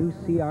 months on new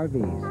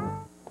CR-Vs.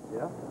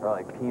 Yeah, or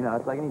like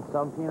peanuts. I can eat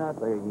some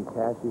peanuts. I can eat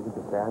cashews and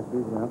pistachios,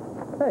 you know.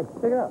 Hey,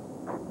 check it out.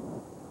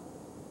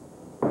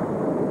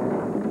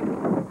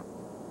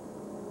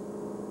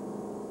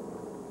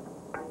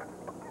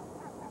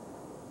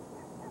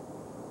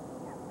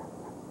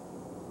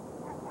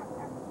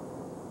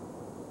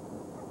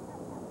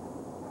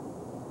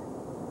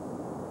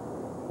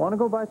 Want to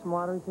go buy some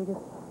lottery tickets?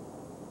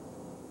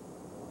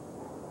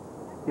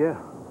 Yeah.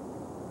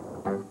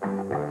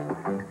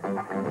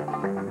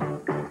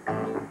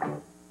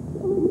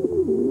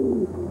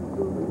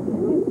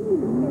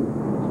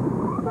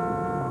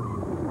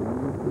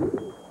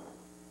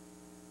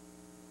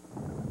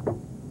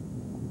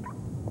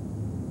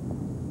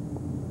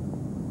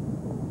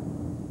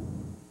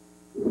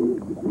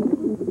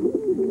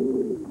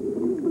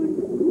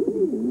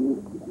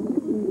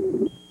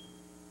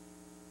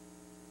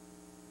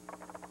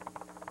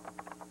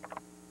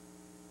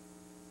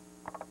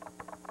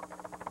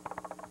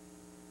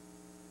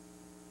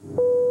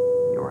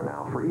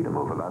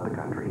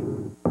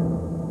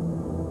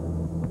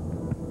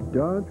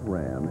 Dodge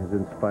Ram has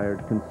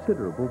inspired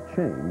considerable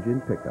change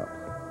in pickups.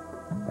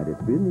 And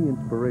it's been the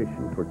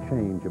inspiration for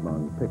change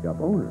among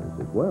pickup owners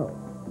as well.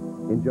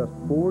 In just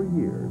 4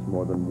 years,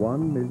 more than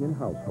 1 million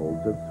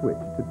households have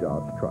switched to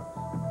Dodge trucks.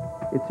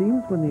 It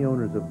seems when the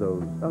owners of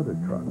those other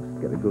trucks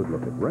get a good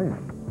look at Ram,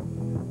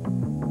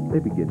 they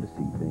begin to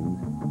see things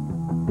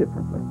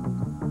differently.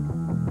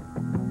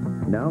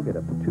 Now get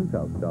up to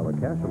 $2,000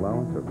 cash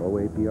allowance or low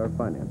APR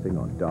financing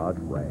on Dodge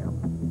Ram.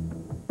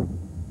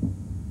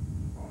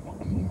 I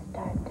think she's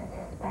starting to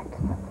suspect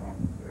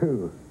something.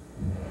 Who?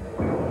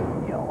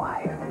 Your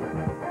wife.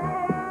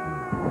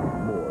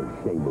 More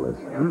shameless.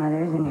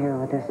 Mother's in here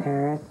with us,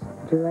 Harris.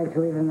 Would you like to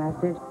leave a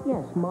message?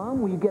 Yes,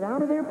 Mom. Will you get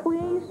out of there,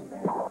 please?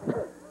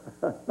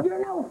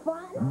 You're no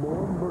fun.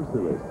 More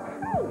merciless.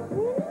 Hey,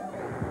 sweetie.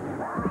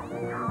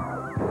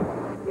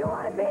 You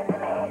want to be the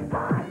main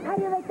boss? How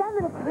do you like that,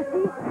 little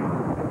pussy?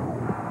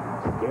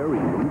 Scary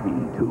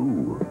movie,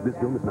 too. This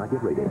film is not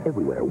yet rated.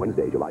 Everywhere,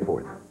 Wednesday, July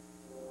 4th.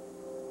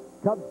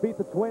 Cubs beat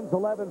the Twins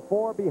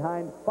 11-4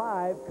 behind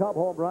 5 Cub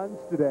home runs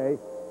today.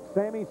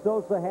 Sammy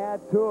Sosa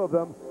had 2 of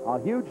them. A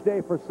huge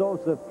day for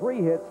Sosa.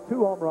 3 hits,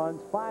 2 home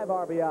runs, 5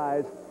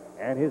 RBIs.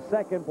 And his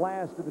second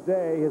blast of the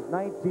day, his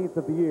 19th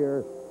of the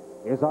year,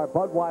 is our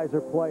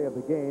Budweiser play of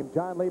the game.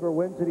 John Lieber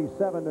wins it. He's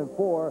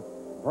 7-4.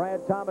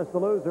 Brad Thomas, the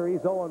loser, he's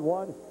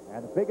 0-1.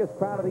 And the biggest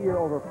crowd of the year,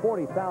 over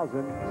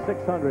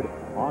 40,600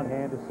 on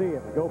hand to see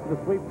it. We go for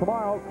the sweep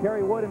tomorrow.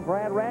 Kerry Wood and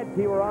Brad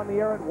Radke were on the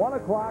air at 1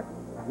 o'clock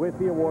with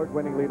the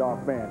award-winning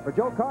leadoff man. For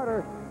Joe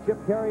Carter, Chip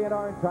Carey, and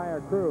our entire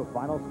crew,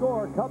 final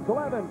score, Cubs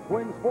 11,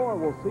 Twins 4.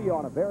 We'll see you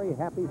on a very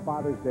happy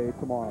Father's Day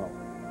tomorrow.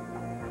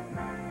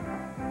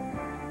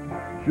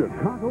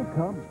 Chicago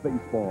Cubs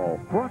baseball,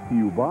 brought to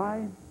you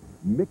by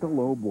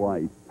Michelob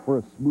Light. For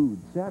a smooth,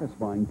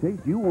 satisfying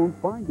taste you won't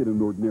find in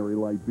an ordinary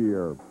light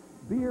beer.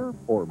 Beer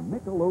or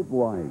Michelob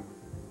Light.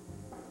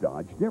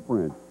 Dodge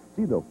different.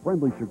 See the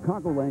friendly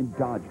Chicagoland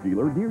Dodge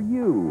dealer near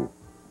you.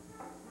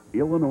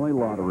 Illinois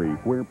Lottery,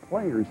 where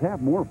players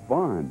have more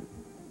fun.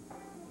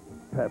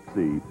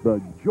 Pepsi,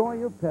 the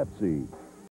joy of Pepsi.